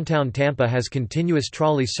addition, downtown Tampa has continuous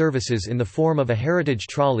trolley services in the form of a Heritage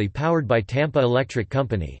Trolley powered by Tampa Electric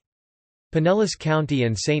Company. Pinellas County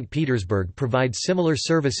and St. Petersburg provide similar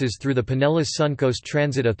services through the Pinellas Suncoast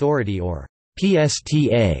Transit Authority or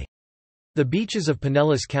PSTA. The beaches of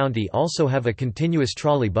Pinellas County also have a continuous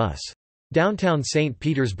trolley bus. Downtown St.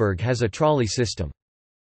 Petersburg has a trolley system.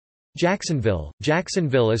 Jacksonville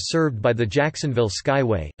is served by the Jacksonville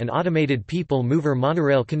Skyway, an automated people mover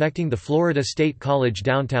monorail connecting the Florida State College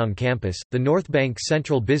downtown campus, the North Bank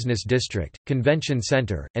Central Business District, Convention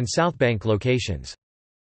Center, and South Bank locations.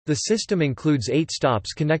 The system includes 8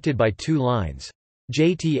 stops connected by 2 lines.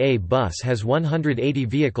 JTA Bus has 180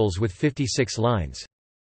 vehicles with 56 lines.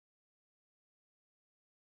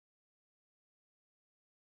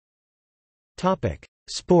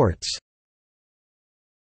 Sports.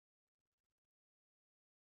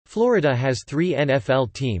 Florida has 3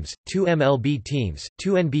 NFL teams, 2 MLB teams,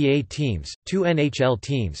 2 NBA teams, 2 NHL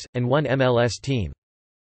teams, and 1 MLS team.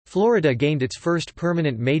 Florida gained its first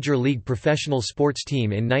permanent Major League professional sports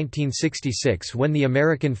team in 1966 when the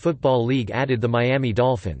American Football League added the Miami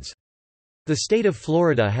Dolphins. The state of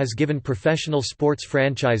Florida has given professional sports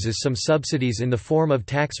franchises some subsidies in the form of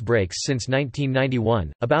tax breaks since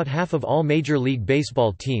 1991. About half of all Major League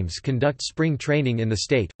Baseball teams conduct spring training in the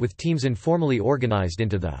state, with teams informally organized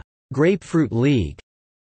into the Grapefruit League.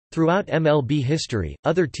 Throughout MLB history,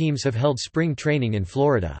 other teams have held spring training in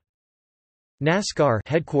Florida. NASCAR,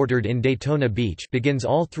 headquartered in Daytona Beach, begins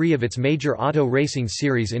all 3 of its major auto racing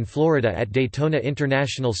series in Florida at Daytona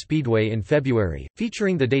International Speedway in February,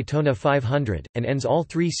 featuring the Daytona 500, and ends all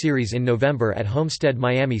 3 series in November at Homestead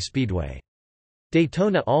Miami Speedway.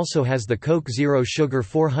 Daytona also has the Coke Zero Sugar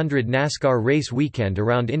 400 NASCAR race weekend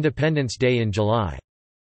around Independence Day in July.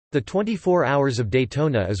 The 24 Hours of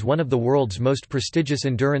Daytona is one of the world's most prestigious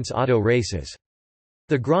endurance auto races.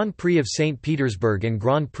 The Grand Prix of St. Petersburg and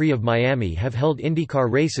Grand Prix of Miami have held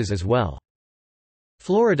IndyCar races as well.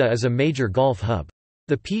 Florida is a major golf hub.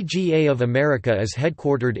 The PGA of America is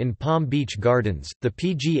headquartered in Palm Beach Gardens, the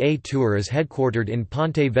PGA Tour is headquartered in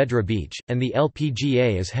Ponte Vedra Beach, and the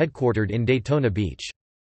LPGA is headquartered in Daytona Beach.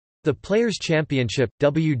 The Players' Championship,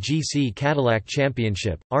 WGC Cadillac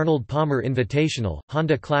Championship, Arnold Palmer Invitational,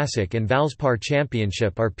 Honda Classic and Valspar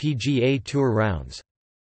Championship are PGA Tour rounds.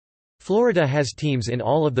 Florida has teams in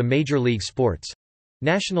all of the major league sports.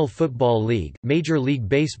 National Football League, Major League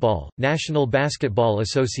Baseball, National Basketball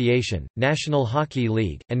Association, National Hockey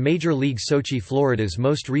League, and Major League Sochi. Florida's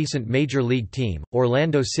most recent major league team,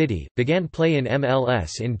 Orlando City, began play in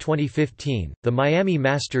MLS in 2015. The Miami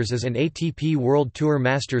Masters is an ATP World Tour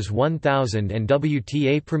Masters 1000 and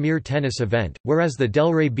WTA Premier Tennis event, whereas the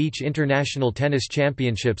Delray Beach International Tennis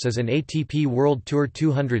Championships is an ATP World Tour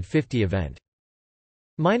 250 event.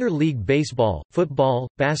 Minor league baseball, football,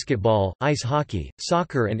 basketball, ice hockey,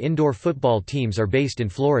 soccer and indoor football teams are based in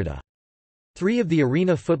Florida. 3 of the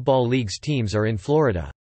Arena Football League's teams are in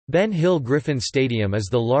Florida. Ben Hill Griffin Stadium is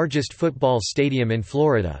the largest football stadium in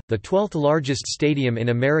Florida, the 12th largest stadium in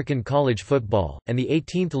American college football, and the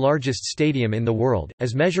 18th largest stadium in the world,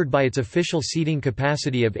 as measured by its official seating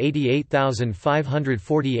capacity of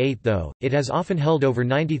 88,548. Though, it has often held over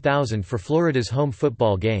 90,000 for Florida's home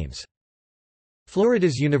football games.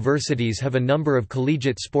 Florida's universities have a number of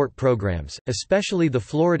collegiate sport programs, especially the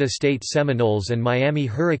Florida State Seminoles and Miami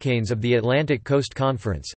Hurricanes of the Atlantic Coast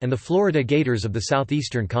Conference, and the Florida Gators of the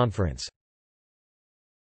Southeastern Conference.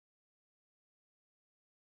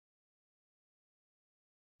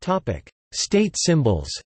 State symbols.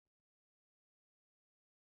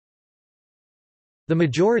 The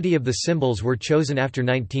majority of the symbols were chosen after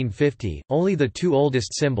 1950, only the 2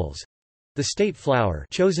 oldest symbols, the state flower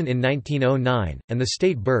chosen in 1909, and the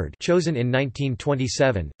state bird chosen in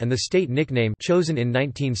 1927, and the state nickname chosen in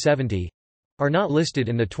 1970, are not listed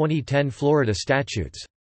in the 2010 Florida statutes.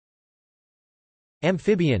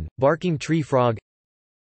 Amphibian, barking tree frog.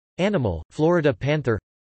 Animal, Florida panther.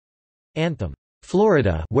 Anthem,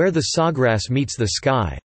 Florida, where the sawgrass meets the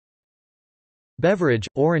sky. Beverage,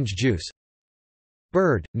 orange juice.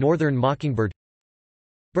 Bird, northern mockingbird.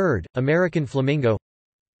 Bird, American flamingo.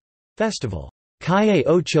 Festival, Calle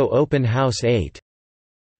Ocho Open House 8.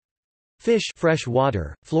 Fish, fresh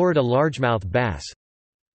water, Florida largemouth bass.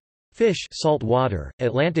 Fish, salt water,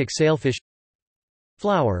 Atlantic sailfish.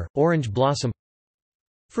 Flower, orange blossom.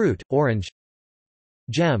 Fruit, orange.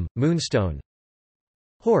 Gem, moonstone.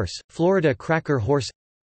 Horse, Florida cracker horse.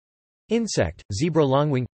 Insect, zebra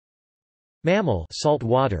longwing. Mammal, salt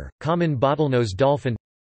water, common bottlenose dolphin.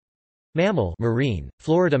 Mammal, marine,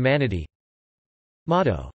 Florida manatee.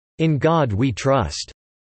 Motto, In God We Trust.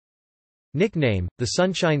 Nickname, the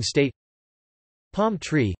Sunshine State. Palm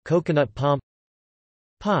tree, coconut palm.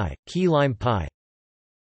 Pie, key lime pie.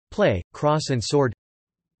 Play, cross and sword.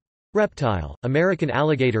 Reptile, American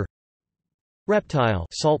alligator. Reptile,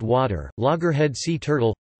 salt water, loggerhead sea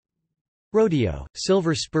turtle. Rodeo,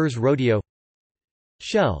 silver spurs rodeo.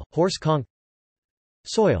 Shell, horse conch.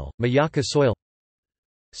 Soil, Mayaka soil.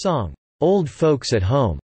 Song, Old Folks at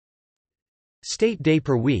Home. State day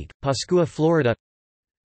per week, Pascua, Florida.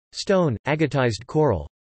 Stone, agatized coral.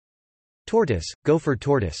 Tortoise, gopher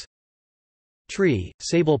tortoise. Tree,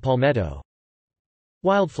 sable palmetto.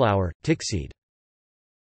 Wildflower, tickseed.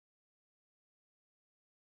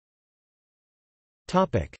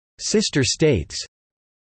 Sister states.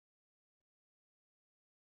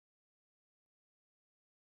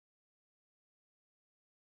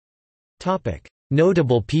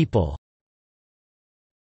 Notable people.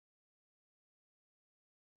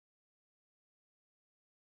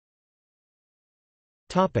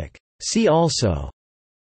 See also: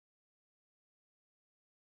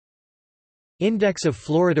 Index of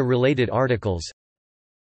Florida-related articles,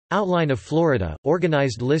 Outline of Florida,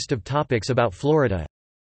 organized list of topics about Florida.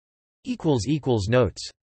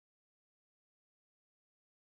 Notes